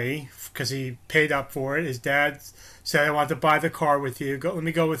own money because he paid up for it. His dad said, "I want to buy the car with you. Let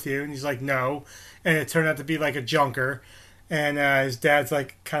me go with you." And he's like, "No," and it turned out to be like a junker. And his dad's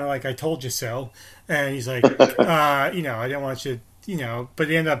like, kind of like, "I told you so." And he's like, I didn't want you, but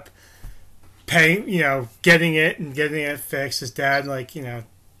he ended up paying, getting it fixed. His dad, like,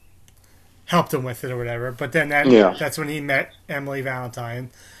 helped him with it or whatever. But then that's when he met Emily Valentine.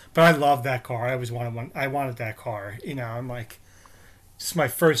 But I loved that car. I always wanted one. I wanted that car. I'm like, it's my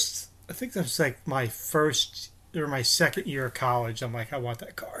first, I think that was like my first or my second year of college. I'm like, I want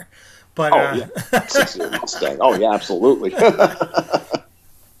that car. But, yeah. 68 Mustang. Oh, yeah, absolutely.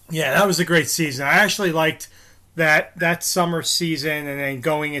 Yeah, that was a great season. I actually liked that summer season, and then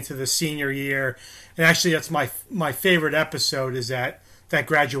going into the senior year. And actually, that's my favorite episode is that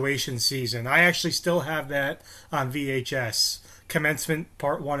graduation season. I actually still have that on VHS, Commencement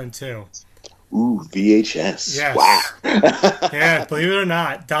Part 1 and 2. Ooh, VHS. Yes. Wow. Yeah, believe it or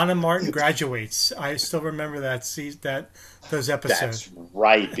not, Donna Martin graduates. I still remember those episodes. That's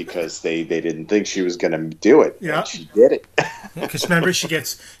right, because they didn't think she was going to do it. Yeah, she did it. Because remember, she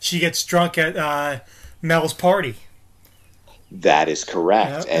gets drunk at Mel's party. That is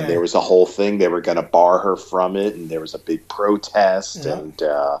correct. Yep, and there was a whole thing. They were going to bar her from it, and there was a big protest. Yep.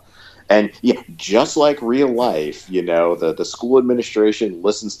 And yeah, just like real life, the school administration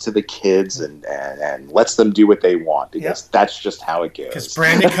listens to the kids and lets them do what they want because that's just how it goes. Because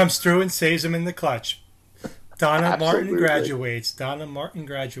Brandon comes through and saves them in the clutch. Donna Absolutely. Martin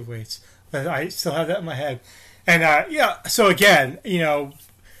graduates. I still have that in my head. And so again, I'm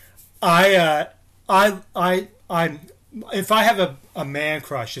if I have a man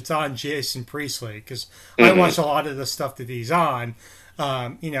crush, it's on Jason Priestley because I watch a lot of the stuff that he's on.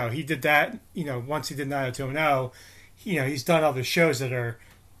 He did that. Once he did 90210, he's done other shows that are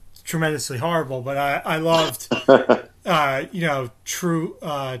tremendously horrible. But I loved, True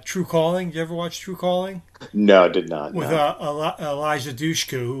Calling. Did you ever watch True Calling? No, did not. With Elijah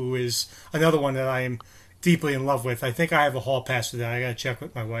Dushku, who is another one that I am deeply in love with. I think I have a hall pass for that. I got to check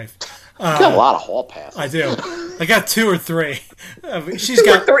with my wife. You got a lot of hall passes. I do. I got 2 or 3. She's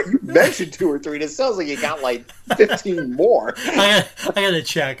got 3. You mentioned 2 or 3. It sounds like you got like 15 more. I got to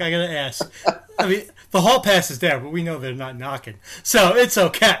check. I got to ask. I mean, the hall pass is there, but we know they're not knocking, so it's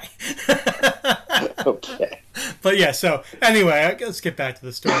okay. Okay. But yeah. So anyway, let's get back to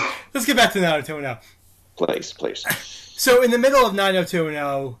the story. Let's get back to 90210. Please. So in the middle of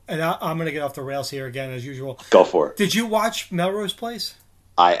 90210, and I'm going to get off the rails here again as usual. Go for it. Did you watch Melrose Place?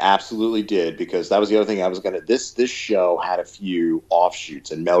 I absolutely did, because that was the other thing I was going to... This show had a few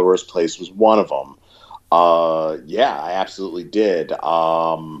offshoots, and Melrose Place was one of them. Yeah, I absolutely did.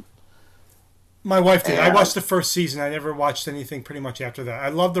 My wife did. I watched the first season. I never watched anything pretty much after that. I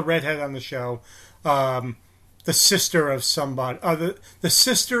love the redhead on the show. The sister of somebody. The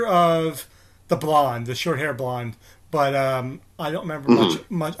sister of the blonde, the short hair blonde. But I don't remember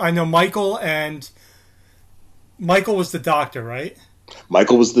much. I know Michael was the doctor, right?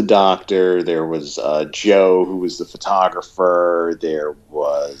 Michael was the doctor. There was Joe, who was the photographer. There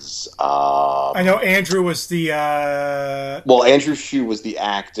was I know Andrew was the well, Andrew Shue was the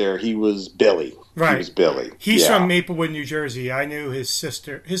actor. He was Billy. He right. was Billy. He's Yeah. from Maplewood, New Jersey. I knew his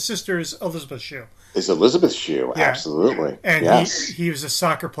sister. His sister is Elizabeth Shue. It's Elizabeth Shue. Yeah. Absolutely. And Yes. he was a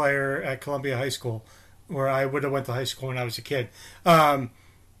soccer player at Columbia High School, where I would have went to high school when I was a kid. There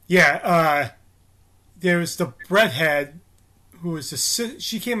was the redhead who was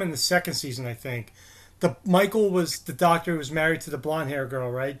she came in the second season, I think. The Michael was the doctor who was married to the blonde hair girl,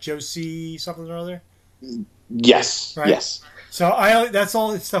 right? Josie something or other. Yes. Right? Yes. So that's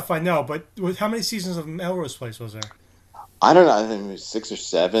all the stuff I know. But how many seasons of Melrose Place was there? I don't know. I think it was 6 or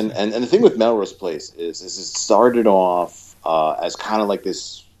 7. And the thing with Melrose Place is it started off as kind of like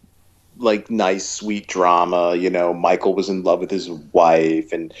this, like nice, sweet drama. You know, Michael was in love with his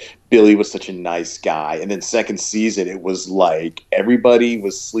wife, and Billy was such a nice guy. And then second season, it was like everybody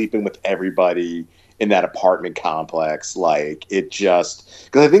was sleeping with everybody in that apartment complex. Like it just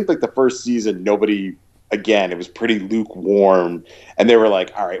because I think like the first season, nobody. Again, it was pretty lukewarm, and they were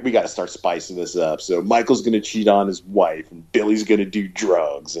like, all right, we got to start spicing this up. So Michael's going to cheat on his wife, and Billy's going to do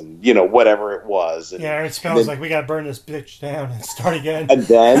drugs, and, you know, whatever it was. And, yeah, it smells like we got to burn this bitch down and start again. And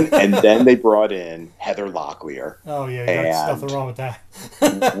then they brought in Heather Locklear. Oh, yeah, there's nothing wrong with that.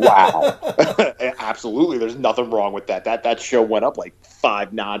 Wow. Absolutely, there's nothing wrong with that. That show went up like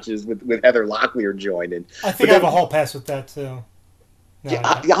 5 notches with Heather Locklear joining. I think I have a hall pass with that, too. No,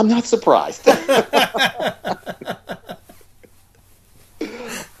 yeah, I'm not surprised.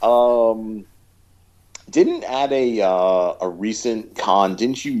 Didn't at a recent con,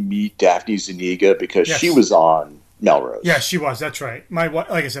 didn't you meet Daphne Zuniga because she was on Melrose? Yeah, she was. That's right. Like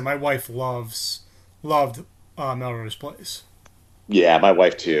I said, my wife loved Melrose Place. Yeah, my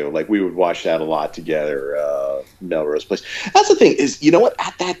wife too. Like we would watch that a lot together. Melrose Place. That's the thing is, you know what?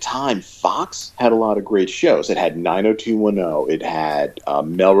 At that time, Fox had a lot of great shows. It had 90210. It had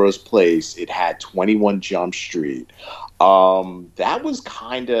Melrose Place. It had 21 Jump Street. That was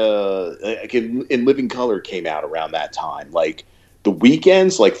kind of in Living Color came out around that time. Like the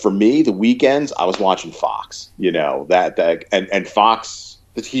weekends, like for me, the weekends I was watching Fox. You know that and Fox.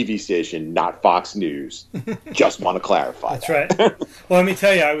 The TV station, not Fox News. Just want to clarify. That's right. Well, let me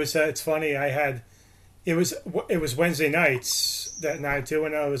tell you, I was. It's funny. It was Wednesday nights that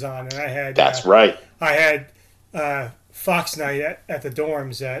 90210 was on, and I had. That's right. I had Fox night at the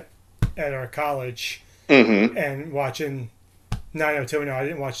dorms at our college, and watching 90210. I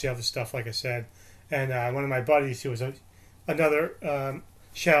didn't watch the other stuff, like I said, and one of my buddies who was another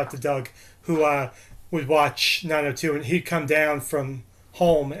shout out to Doug, who would watch 902, and he'd come down from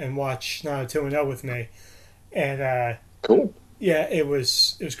home and watch 90210 with me, and cool. Yeah, it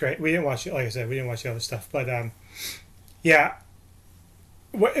was great. We didn't watch it, like I said, we didn't watch the other stuff, but yeah,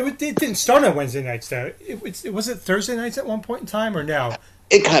 it didn't start on Wednesday nights though. Was it Thursday nights at one point in time or no?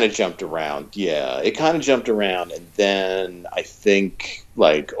 It kind of jumped around. Yeah, it kind of jumped around, and then I think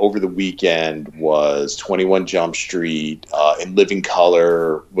like over the weekend was 21 Jump Street. In Living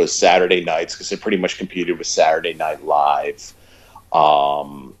Color was Saturday nights because it pretty much competed with Saturday Night Live.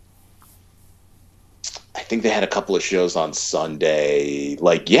 I think they had a couple of shows on Sunday.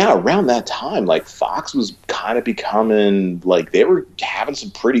 Like, yeah, around that time, like Fox was kind of becoming like they were having some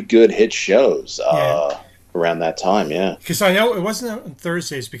pretty good hit shows around that time. Yeah, because I know it wasn't on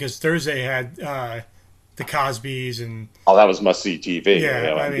Thursdays because Thursday had the Cosbys and that was must see TV.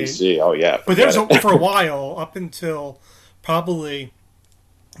 Yeah, on NBC. Oh yeah, but there was for a while up until probably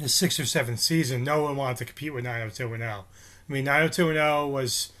the 6th or 7th season, no one wanted to compete with 90210. I mean, 90210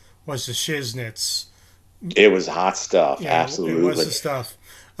 was the shiznits. It was hot stuff. Yeah, absolutely. It was the stuff.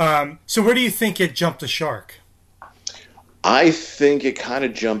 So where do you think it jumped the shark? I think it kind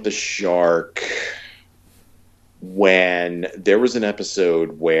of jumped the shark when there was an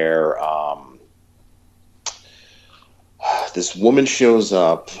episode where this woman shows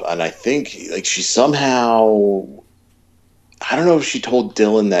up, and I think like she somehow, I don't know if she told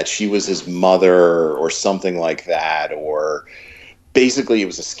Dylan that she was his mother or something like that, or basically it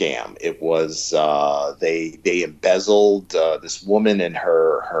was a scam. It was they embezzled this woman and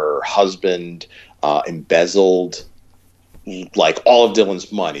her husband embezzled like all of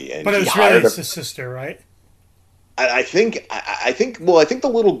Dylan's money, and but it was really his sister, right? I think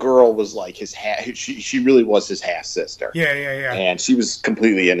the little girl was like his she really was his half sister. Yeah. And she was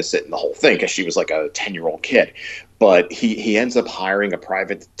completely innocent in the whole thing because she was like a 10-year-old kid. But he ends up hiring a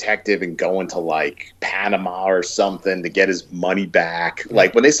private detective and going to like Panama or something to get his money back.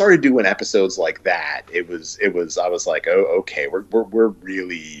 Like when they started doing episodes like that, it was I was like, oh, okay, we're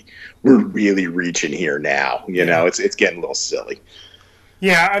really reaching here now. You know, it's getting a little silly.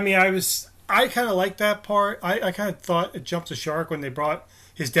 Yeah, I mean, I kind of liked that part. I kind of thought it jumped the shark when they brought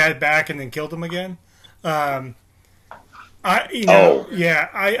his dad back and then killed him again. Um, Oh, yeah,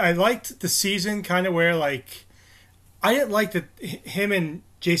 I liked the season kind of where like I didn't like that him and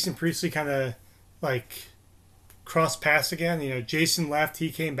Jason Priestley kind of like crossed paths again. Jason left, he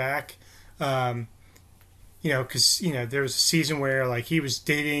came back. Um, because there was a season where like he was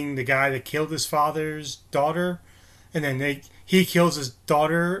dating the guy that killed his father's daughter, and then he kills his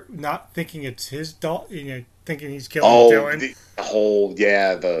daughter, not thinking it's his daughter. Thinking he's killing Dylan. the whole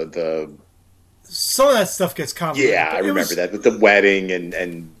yeah the Some of that stuff gets convoluted. yeah, I remember that with the wedding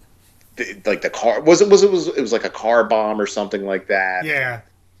and like the car it was like a car bomb or something like that. Yeah,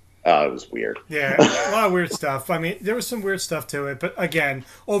 It was weird. yeah, a lot of weird stuff. I mean, there was some weird stuff to it, but again,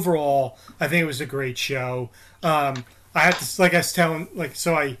 overall, I think it was a great show. I had to, like I was telling, like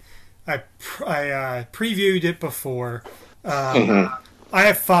so I previewed it before. I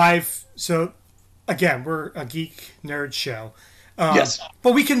have five. So again, we're a geek nerd show. Yes,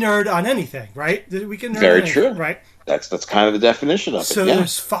 But we can nerd on anything, right? We can nerd very on true. anything, right? That's kind of the definition of it. So Yeah.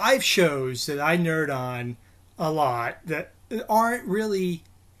 there's five shows that I nerd on a lot that aren't really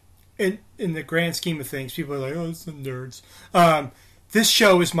in the grand scheme of things. People are like, oh, it's the nerds. This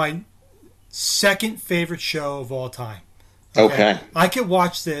show is my second favorite show of all time. Okay. I could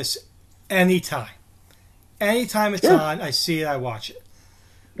watch this anytime. Anytime it's Sure. on, I see it, I watch it.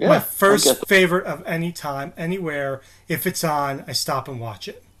 Yeah, My I first get that. favorite of any time, anywhere, if it's on, I stop and watch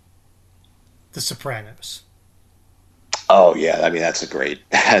it. The Sopranos. Oh yeah, I mean that's a great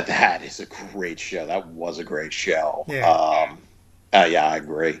that is a great show. That was a great show. Yeah. Yeah, I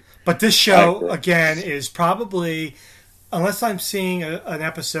agree. But this I show, agree. again, is probably, unless I'm seeing an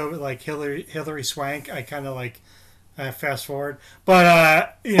episode like Hillary Swank, I kind of like fast forward. But,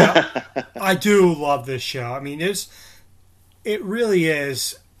 I do love this show. I mean, it really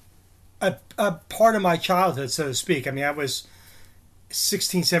is a part of my childhood, so to speak. I mean, I was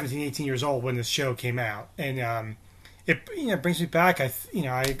 16, 17, 18 years old when this show came out. And it brings me back. I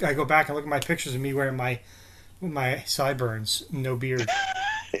go back and look at my pictures of me wearing my sideburns, no beard.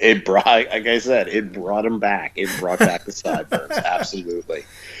 It brought, like I said, it brought him back. It brought back the sideburns. Absolutely.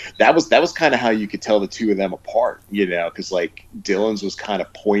 That was kind of how you could tell the two of them apart, because like Dylan's was kind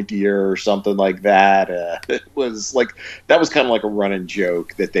of pointier or something like that. It was like that was kind of like a running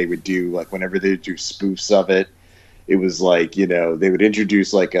joke that they would do, like whenever they would do spoofs of it. It was like they would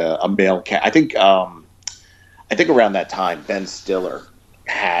introduce like a male cat. I think around that time Ben Stiller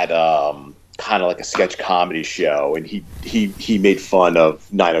had kind of like a sketch comedy show, and he made fun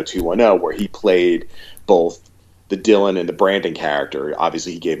of 90210, where he played both the Dylan and the Brandon character.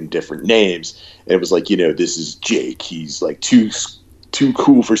 Obviously, he gave him different names, and it was like, this is Jake. He's like too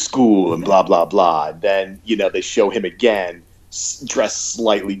cool for school, and blah blah blah. And then they show him again, dressed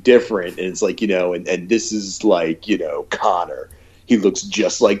slightly different, and it's like and this is like Connor. He looks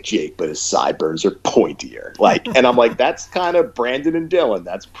just like Jake, but his sideburns are pointier. Like, and I'm like, that's kind of Brandon and Dylan.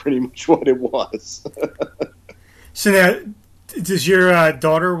 That's pretty much what it was. So now, does your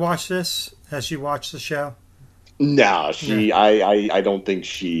daughter watch this? Has she watched the show? No, I don't think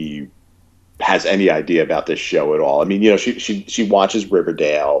she has any idea about this show at all. I mean, she watches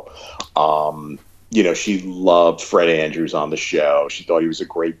Riverdale. She loved Fred Andrews on the show. She thought he was a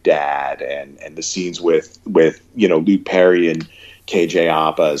great dad, and the scenes with Luke Perry and KJ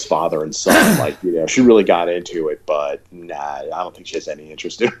Apa as father and son, like she really got into it. But nah, I don't think she has any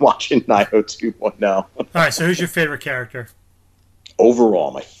interest in watching 90210. All right. So who's your favorite character?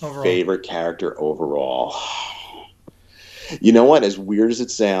 Overall, favorite character overall. You know what? As weird as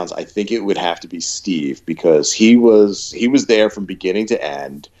it sounds, I think it would have to be Steve, because he was there from beginning to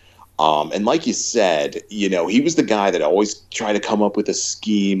end. And like you said, he was the guy that always tried to come up with a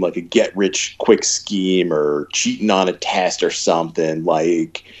scheme, like a get-rich-quick scheme, or cheating on a test or something.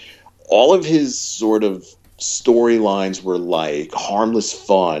 Like, all of his sort of storylines were like harmless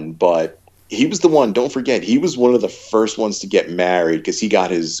fun, but he was the one, don't forget, he was one of the first ones to get married, because he got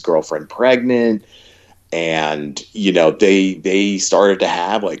his girlfriend pregnant. And they started to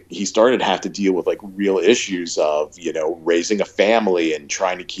have he started to have to deal with like real issues of raising a family and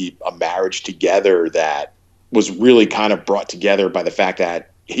trying to keep a marriage together that was really kind of brought together by the fact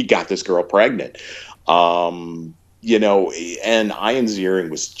that he got this girl pregnant. And Ian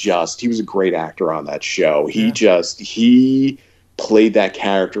Ziering he was a great actor on that show. He played that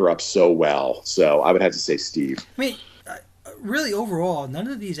character up so well. So I would have to say Steve. I mean, really, overall, none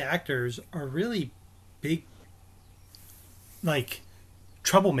of these actors are really big, like,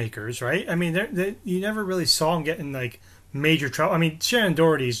 troublemakers, right? I mean, you never really saw them get in like major trouble. I mean, Sharon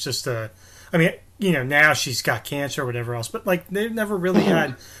Doherty's just I mean, now she's got cancer or whatever else, but like they've never really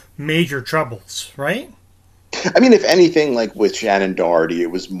had major troubles, right? I mean, if anything, like with Shannon Doherty,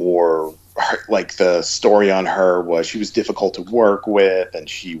 it was more like the story on her was she was difficult to work with, and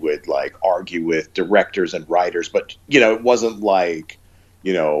she would like argue with directors and writers, but it wasn't like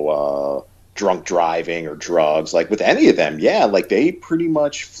drunk driving or drugs. Like with any of them, yeah, like they pretty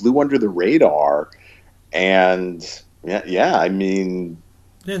much flew under the radar, and yeah, I mean,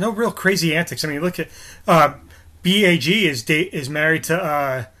 yeah, no real crazy antics. I mean, look at Bag is married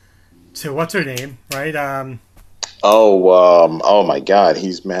to what's her name, right? Oh my God,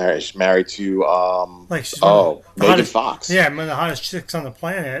 he's married to Like she's Megan hottest, Fox. yeah, one of the hottest chicks on the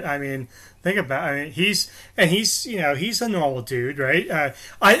planet. I mean, think about. I mean, he's he's a normal dude, right?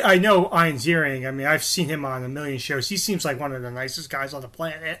 I know Ian Ziering. I mean, I've seen him on a million shows. He seems like one of the nicest guys on the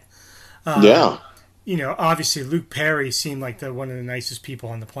planet. Yeah. Obviously Luke Perry seemed like one of the nicest people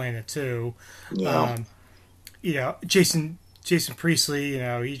on the planet too. Yeah. Jason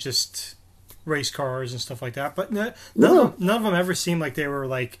Priestley. He just race cars and stuff like that. But none of them ever seemed like they were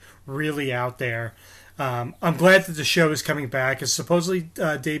like really out there. I'm glad that the show is coming back. It's supposedly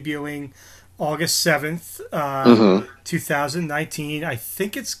debuting August 7th, 2019. I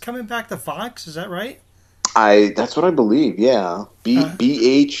think it's coming back to Fox. Is that right? That's what I believe. Yeah.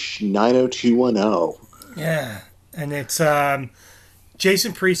 BH 90210. Yeah. And it's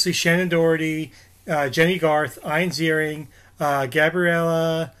Jason Priestley, Shannon Doherty, Jenny Garth, Ian Ziering,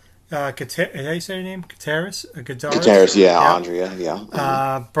 Gabriella did I say her name? Gutierrez, yeah, Andrea,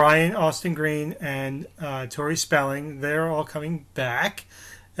 yeah. Brian Austin Green and Tori Spelling, they're all coming back,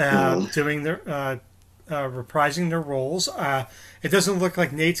 doing their reprising their roles. It doesn't look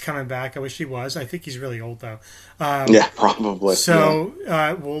like Nate's coming back. I wish he was. I think he's really old though. Yeah, probably. So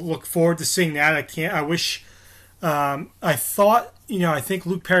we'll look forward to seeing that. I wish. I thought. I think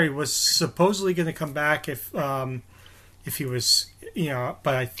Luke Perry was supposedly going to come back if he was. But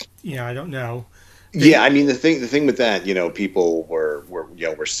I don't know. Yeah, I mean the thing with that, people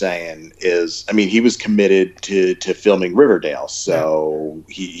were saying is, I mean, he was committed to filming Riverdale, so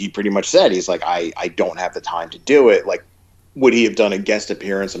he pretty much said he's like, I don't have the time to do it. Like, would he have done a guest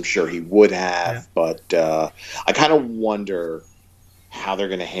appearance? I'm sure he would have, but I kind of wonder how they're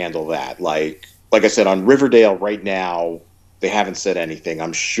going to handle that. Like I said, on Riverdale right now, they haven't said anything.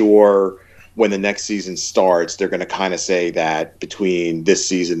 I'm sure when the next season starts, they're going to kind of say that between this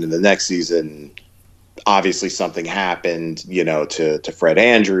season and the next season, obviously something happened, to Fred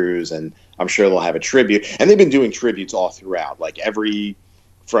Andrews, and I'm sure they'll have a tribute. And they've been doing tributes all throughout. Like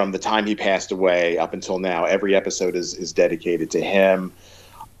from the time he passed away up until now, every episode is dedicated to him.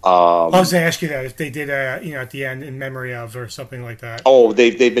 I was going to ask you that if they did, at the end in memory of or something like that. Oh,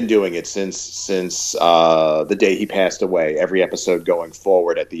 they've been doing it since the day he passed away. Every episode going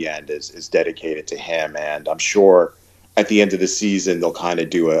forward at the end is dedicated to him, and I'm sure at the end of the season they'll kind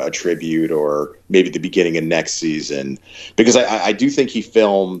of do a tribute, or maybe the beginning of next season, because I do think he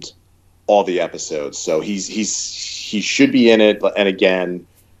filmed all the episodes, so he should be in it. And again,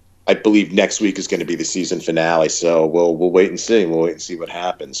 I believe next week is going to be the season finale, so we'll wait and see. We'll wait and see what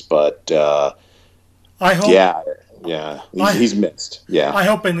happens. But I hope, yeah, he's missed. Yeah, I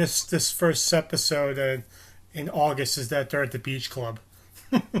hope in this first episode in August is that they're at the beach club.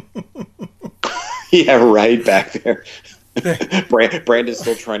 Yeah, right back there. Brandon's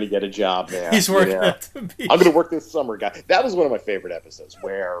still trying to get a job there. He's working at the beach. I'm going to work this summer, guy. That was one of my favorite episodes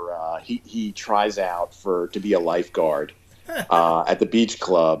where he tries out to be a lifeguard at the beach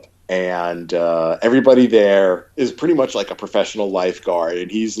club. And everybody there is pretty much like a professional lifeguard.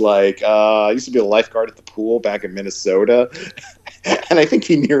 And he's like, I used to be a lifeguard at the pool back in Minnesota. And I think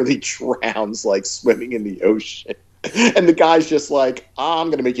he nearly drowns, like swimming in the ocean. And the guy's just like, I'm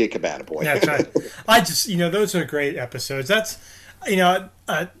going to make you a cabana boy. That's right. I just, those are great episodes. That's,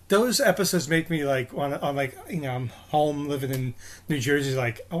 those episodes make me like I'm home living in New Jersey.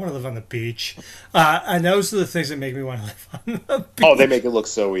 Like, I want to live on the beach. And those are the things that make me want to live on the beach. Oh, they make it look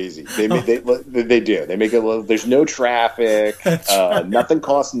so easy. They do. They make it look, there's no traffic. Right. Nothing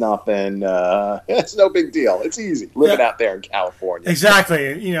costs nothing. It's no big deal. It's easy living out there in California.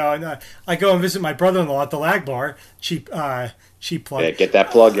 Exactly. And I go and visit my brother-in-law at the Lag Bar. Cheap plug. Yeah, get that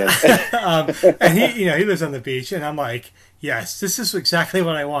plug in. And he lives on the beach, and I'm like, yes, this is exactly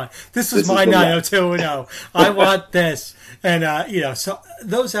what I want. This is my 90210. I want this. And, so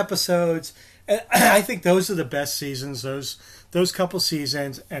those episodes, I think those are the best seasons, those couple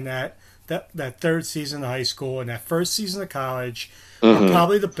seasons, and that third season of high school and that first season of college are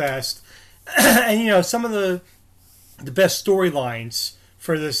probably the best. And, some of the best storylines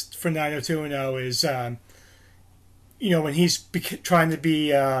for 90210 is, when he's trying to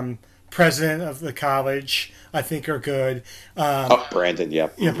be president of the college, I think, are good. Brandon,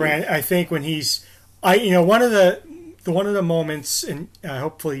 yep. Yeah, Brandon. I think when he's, one of the moments, and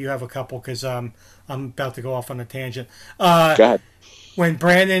hopefully you have a couple because I'm about to go off on a tangent. Go ahead. When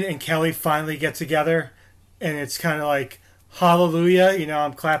Brandon and Kelly finally get together, and it's kind of like hallelujah.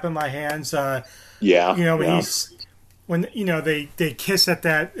 I'm clapping my hands. When they kiss at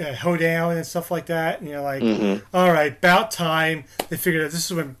that hoedown and stuff like that, and you're like, all right, about time. They figured out this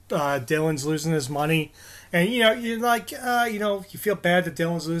is when Dylan's losing his money, and you're like, you feel bad that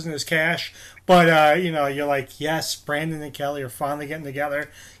Dylan's losing his cash, but you're like, yes, Brandon and Kelly are finally getting together.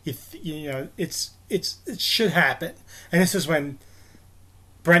 It should happen, and this is when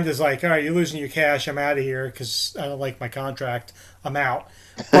Brenda's like, all right, you're losing your cash. I'm out of here because I don't like my contract. I'm out.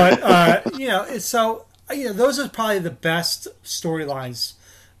 But it's so. Those are probably the best storylines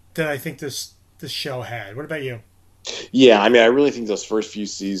that I think this show had. What about you? Yeah, I mean, I really think those first few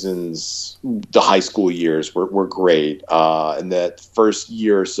seasons, the high school years, were great. And that first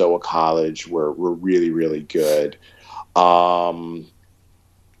year or so of college were really, really good. I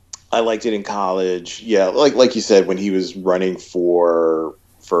liked it in college. Yeah, like you said, when he was running for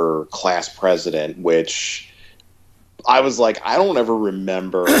class president, which I was like, I don't ever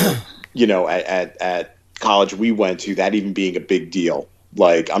remember, at college we went to, that even being a big deal.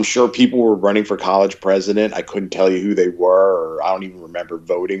 Like, I'm sure people were running for college president. I couldn't tell you who they were, or I don't even remember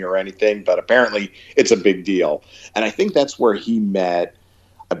voting or anything, but apparently it's a big deal. And I think that's where he met,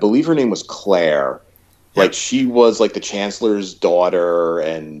 I believe her name was Claire. Like, she was like the chancellor's daughter,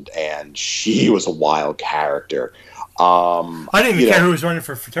 and she was a wild character. I didn't even care who was running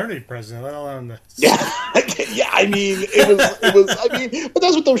for fraternity president, let alone the... Yeah, I mean, it was. I mean, but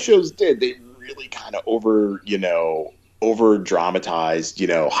that's what those shows did. They really kind of over dramatized,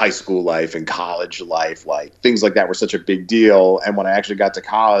 high school life and college life. Like, things like that were such a big deal. And when I actually got to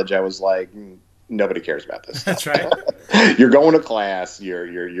college, I was like, nobody cares about this stuff. That's right. You're going to class.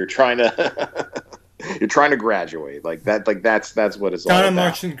 You're trying to you're trying to graduate. Like that. Like that's what it's all about. Donna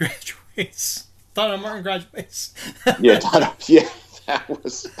Martin graduates. Donna Martin graduates. Yeah, that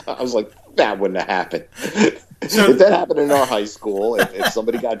was. I was like, that wouldn't have happened. So, if that happened in our high school, if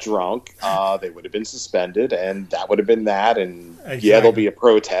somebody got drunk, they would have been suspended, and that would have been that. And exactly. Yeah, there'll be a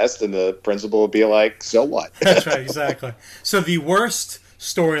protest, and the principal will be like, "So what?" That's right, exactly. So the worst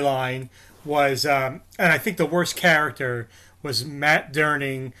storyline was, and I think the worst character was Matt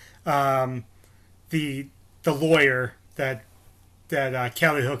Durning, the lawyer that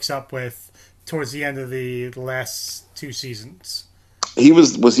Kelly hooks up with towards the end of the last two seasons.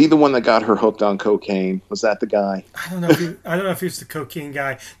 Was he the one that got her hooked on cocaine? Was that the guy? I don't know if he was the cocaine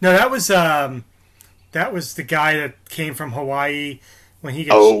guy. No, that was the guy that came from Hawaii when he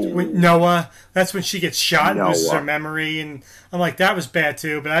gets Noah. That's when she gets shot and loses her memory, and I'm like, that was bad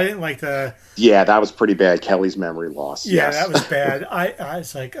too. But I didn't like the. Yeah, that was pretty bad. Kelly's memory loss. Yeah, yes. That was bad. I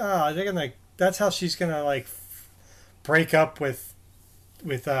was like, oh, they're gonna. That's how she's gonna like break up with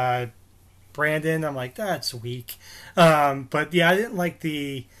Brandon. I'm like, that's weak. But yeah, I didn't like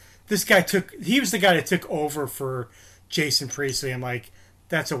this guy he was the guy that took over for Jason Priestley. I'm like,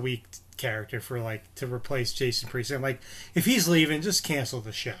 that's a weak character for like to replace Jason Priestley. I'm like, if he's leaving, just cancel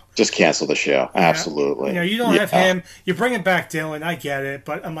the show. Just cancel the show. Absolutely. You don't have him. You're bringing back Dylan. I get it,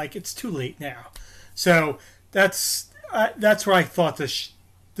 but I'm like, it's too late now. So that's where I thought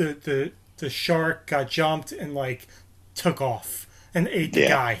the shark got jumped and like took off and ate the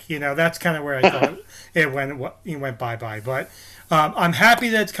guy. That's kind of where I thought he went bye-bye. But I'm happy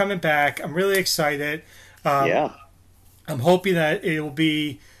that it's coming back. I'm really excited. I'm hoping that it will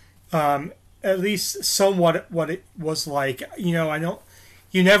be at least somewhat what it was like. You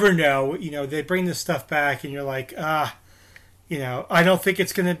never know. They bring this stuff back and you're like, I don't think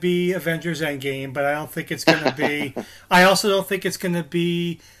it's going to be Avengers Endgame, but I don't think it's going to be... I also don't think it's going to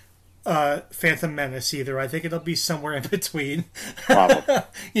be... Phantom Menace either. I think it'll be somewhere in between. Probably. So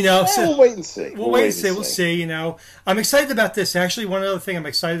we'll wait and see. We'll wait and see. We'll see. I'm excited about this. Actually, one other thing I'm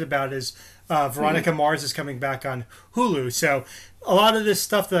excited about is Veronica Mars is coming back on Hulu. So a lot of this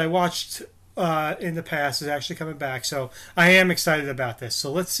stuff that I watched in the past is actually coming back. So I am excited about this.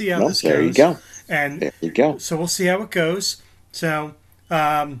 So let's see how this goes. There you go. And there you go. So we'll see how it goes. So,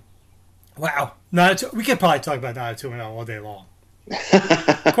 wow. We could probably talk about Naruto all day long.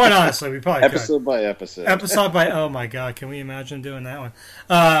 Quite honestly, we probably episode by episode. Oh my god, can we imagine doing that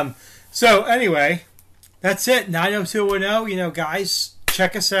one? So anyway, that's it. 90210. Guys,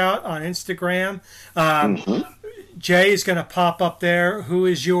 check us out on Instagram. Jay is going to pop up there. Who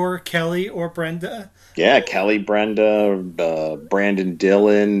is your Kelly or Brenda? Yeah, Kelly, Brenda, Brandon,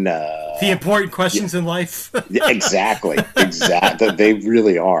 Dylan. The important questions in life. Yeah, exactly. They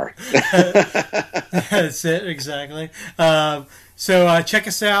really are. That's it, exactly. So check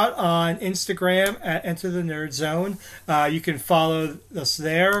us out on Instagram at Enter the Nerd Zone. You can follow us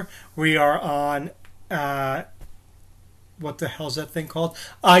there. We are on what the hell's that thing called?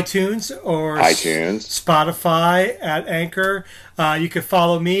 iTunes or Spotify at Anchor. You can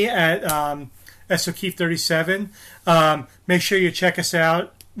follow me at SOKeith37. Make sure you check us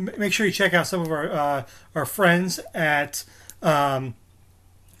out. Make sure you check out some of our friends at Enter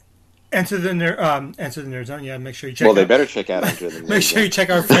the Nerd Zone. Yeah, make sure you check. Well, they better check out Enter the Nerd Zone. Make sure you check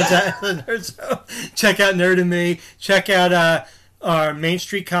our friends at the Nerd Zone. Check out Nerd and Me. Check out our Main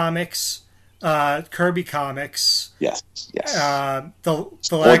Street Comics, Kirby Comics. Yes.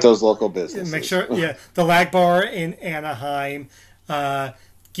 Support those local businesses. Make sure, the Lag Bar in Anaheim,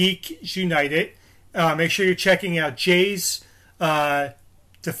 Geek United. Make sure you're checking out Jay's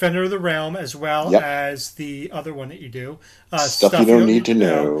Defender of the Realm, as well as the other one that you do. Stuff you don't need to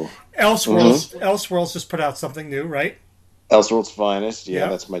know. Elseworlds just put out something new, right? Elseworlds Finest,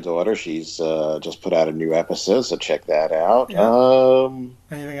 that's my daughter. She's just put out a new episode, so check that out. Yeah.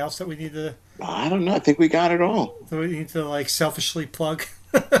 Anything else that we need to... I don't know. I think we got it all. That we need to, selfishly plug?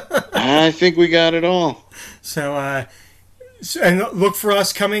 I think we got it all. So, and look for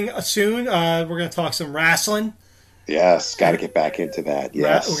us coming soon. We're going to talk some wrestling. Yes, got to get back into that.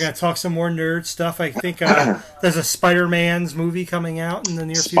 Yes, we're going to talk some more nerd stuff. I think there's a Spider-Man's movie coming out in the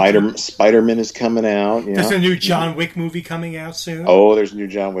near future. Spider-Man is coming out. Yeah. There's a new John Wick movie coming out soon. Oh, there's a new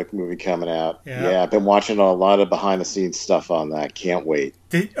John Wick movie coming out. Yeah, I've been watching a lot of behind-the-scenes stuff on that. Can't wait.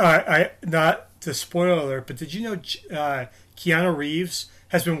 Not to spoil alert, but did you know Keanu Reeves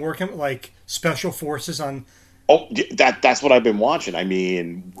has been working with special forces on? Oh, that's what I've been watching. I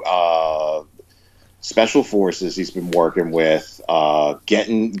mean. Special forces he's been working with,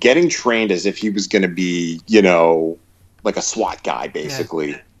 getting trained as if he was going to be, like a SWAT guy,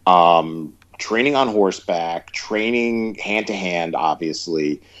 basically. Yeah. Training on horseback, training hand to hand,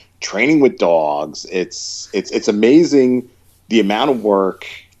 obviously, training with dogs. It's amazing the amount of work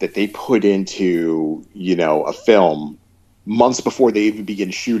that they put into, a film months before they even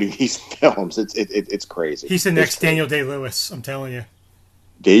begin shooting these films. It's crazy. He's the next Daniel Day-Lewis, I'm telling you.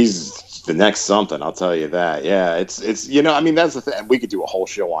 He's the next something, I'll tell you that. Yeah, it's that's the thing. We could do a whole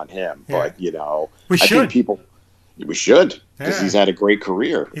show on him, but we should. We should, because he's had a great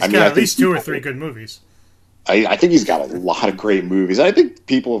career. He's got at least 2 or 3 good movies. I think he's got a lot of great movies. I think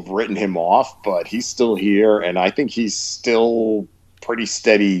people have written him off, but he's still here, and I think he's still pretty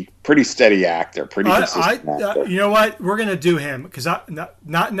steady actor, consistent actor. You know what? We're going to do him, because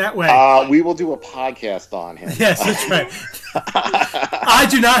not in that way. We will do a podcast on him. Yes, that's right. I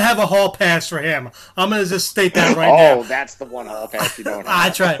do not have a hall pass for him. I'm going to just state that right now. Oh, that's the one hall pass you don't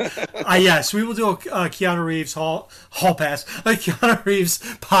have. That's right. Yes, we will do a Keanu Reeves hall pass, a Keanu Reeves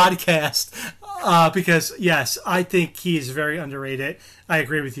podcast, because, yes, I think he is very underrated. I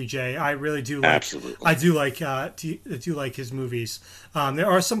agree with you, Jay. I really do like. Absolutely. I do like his movies. There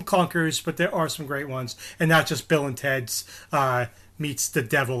are some clunkers, but there are some great ones, and not just Bill and Ted's Meets the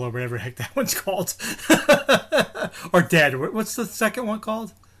Devil or whatever the heck that one's called, or Dead. What's the second one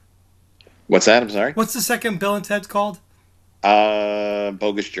called? What's that? I'm sorry. What's the second Bill and Ted's called?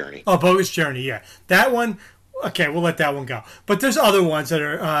 Bogus Journey. Oh, Bogus Journey. Yeah, that one. Okay, we'll let that one go. But there's other ones that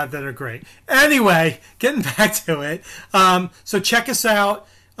are great. Anyway, getting back to it. So check us out.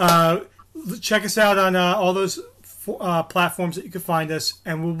 Check us out on all those platforms that you can find us,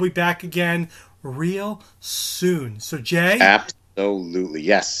 and we'll be back again real soon. So Jay, absolutely,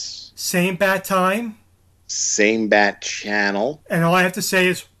 yes. Same bat time, same bat channel, and all I have to say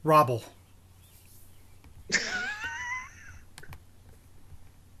is Robble.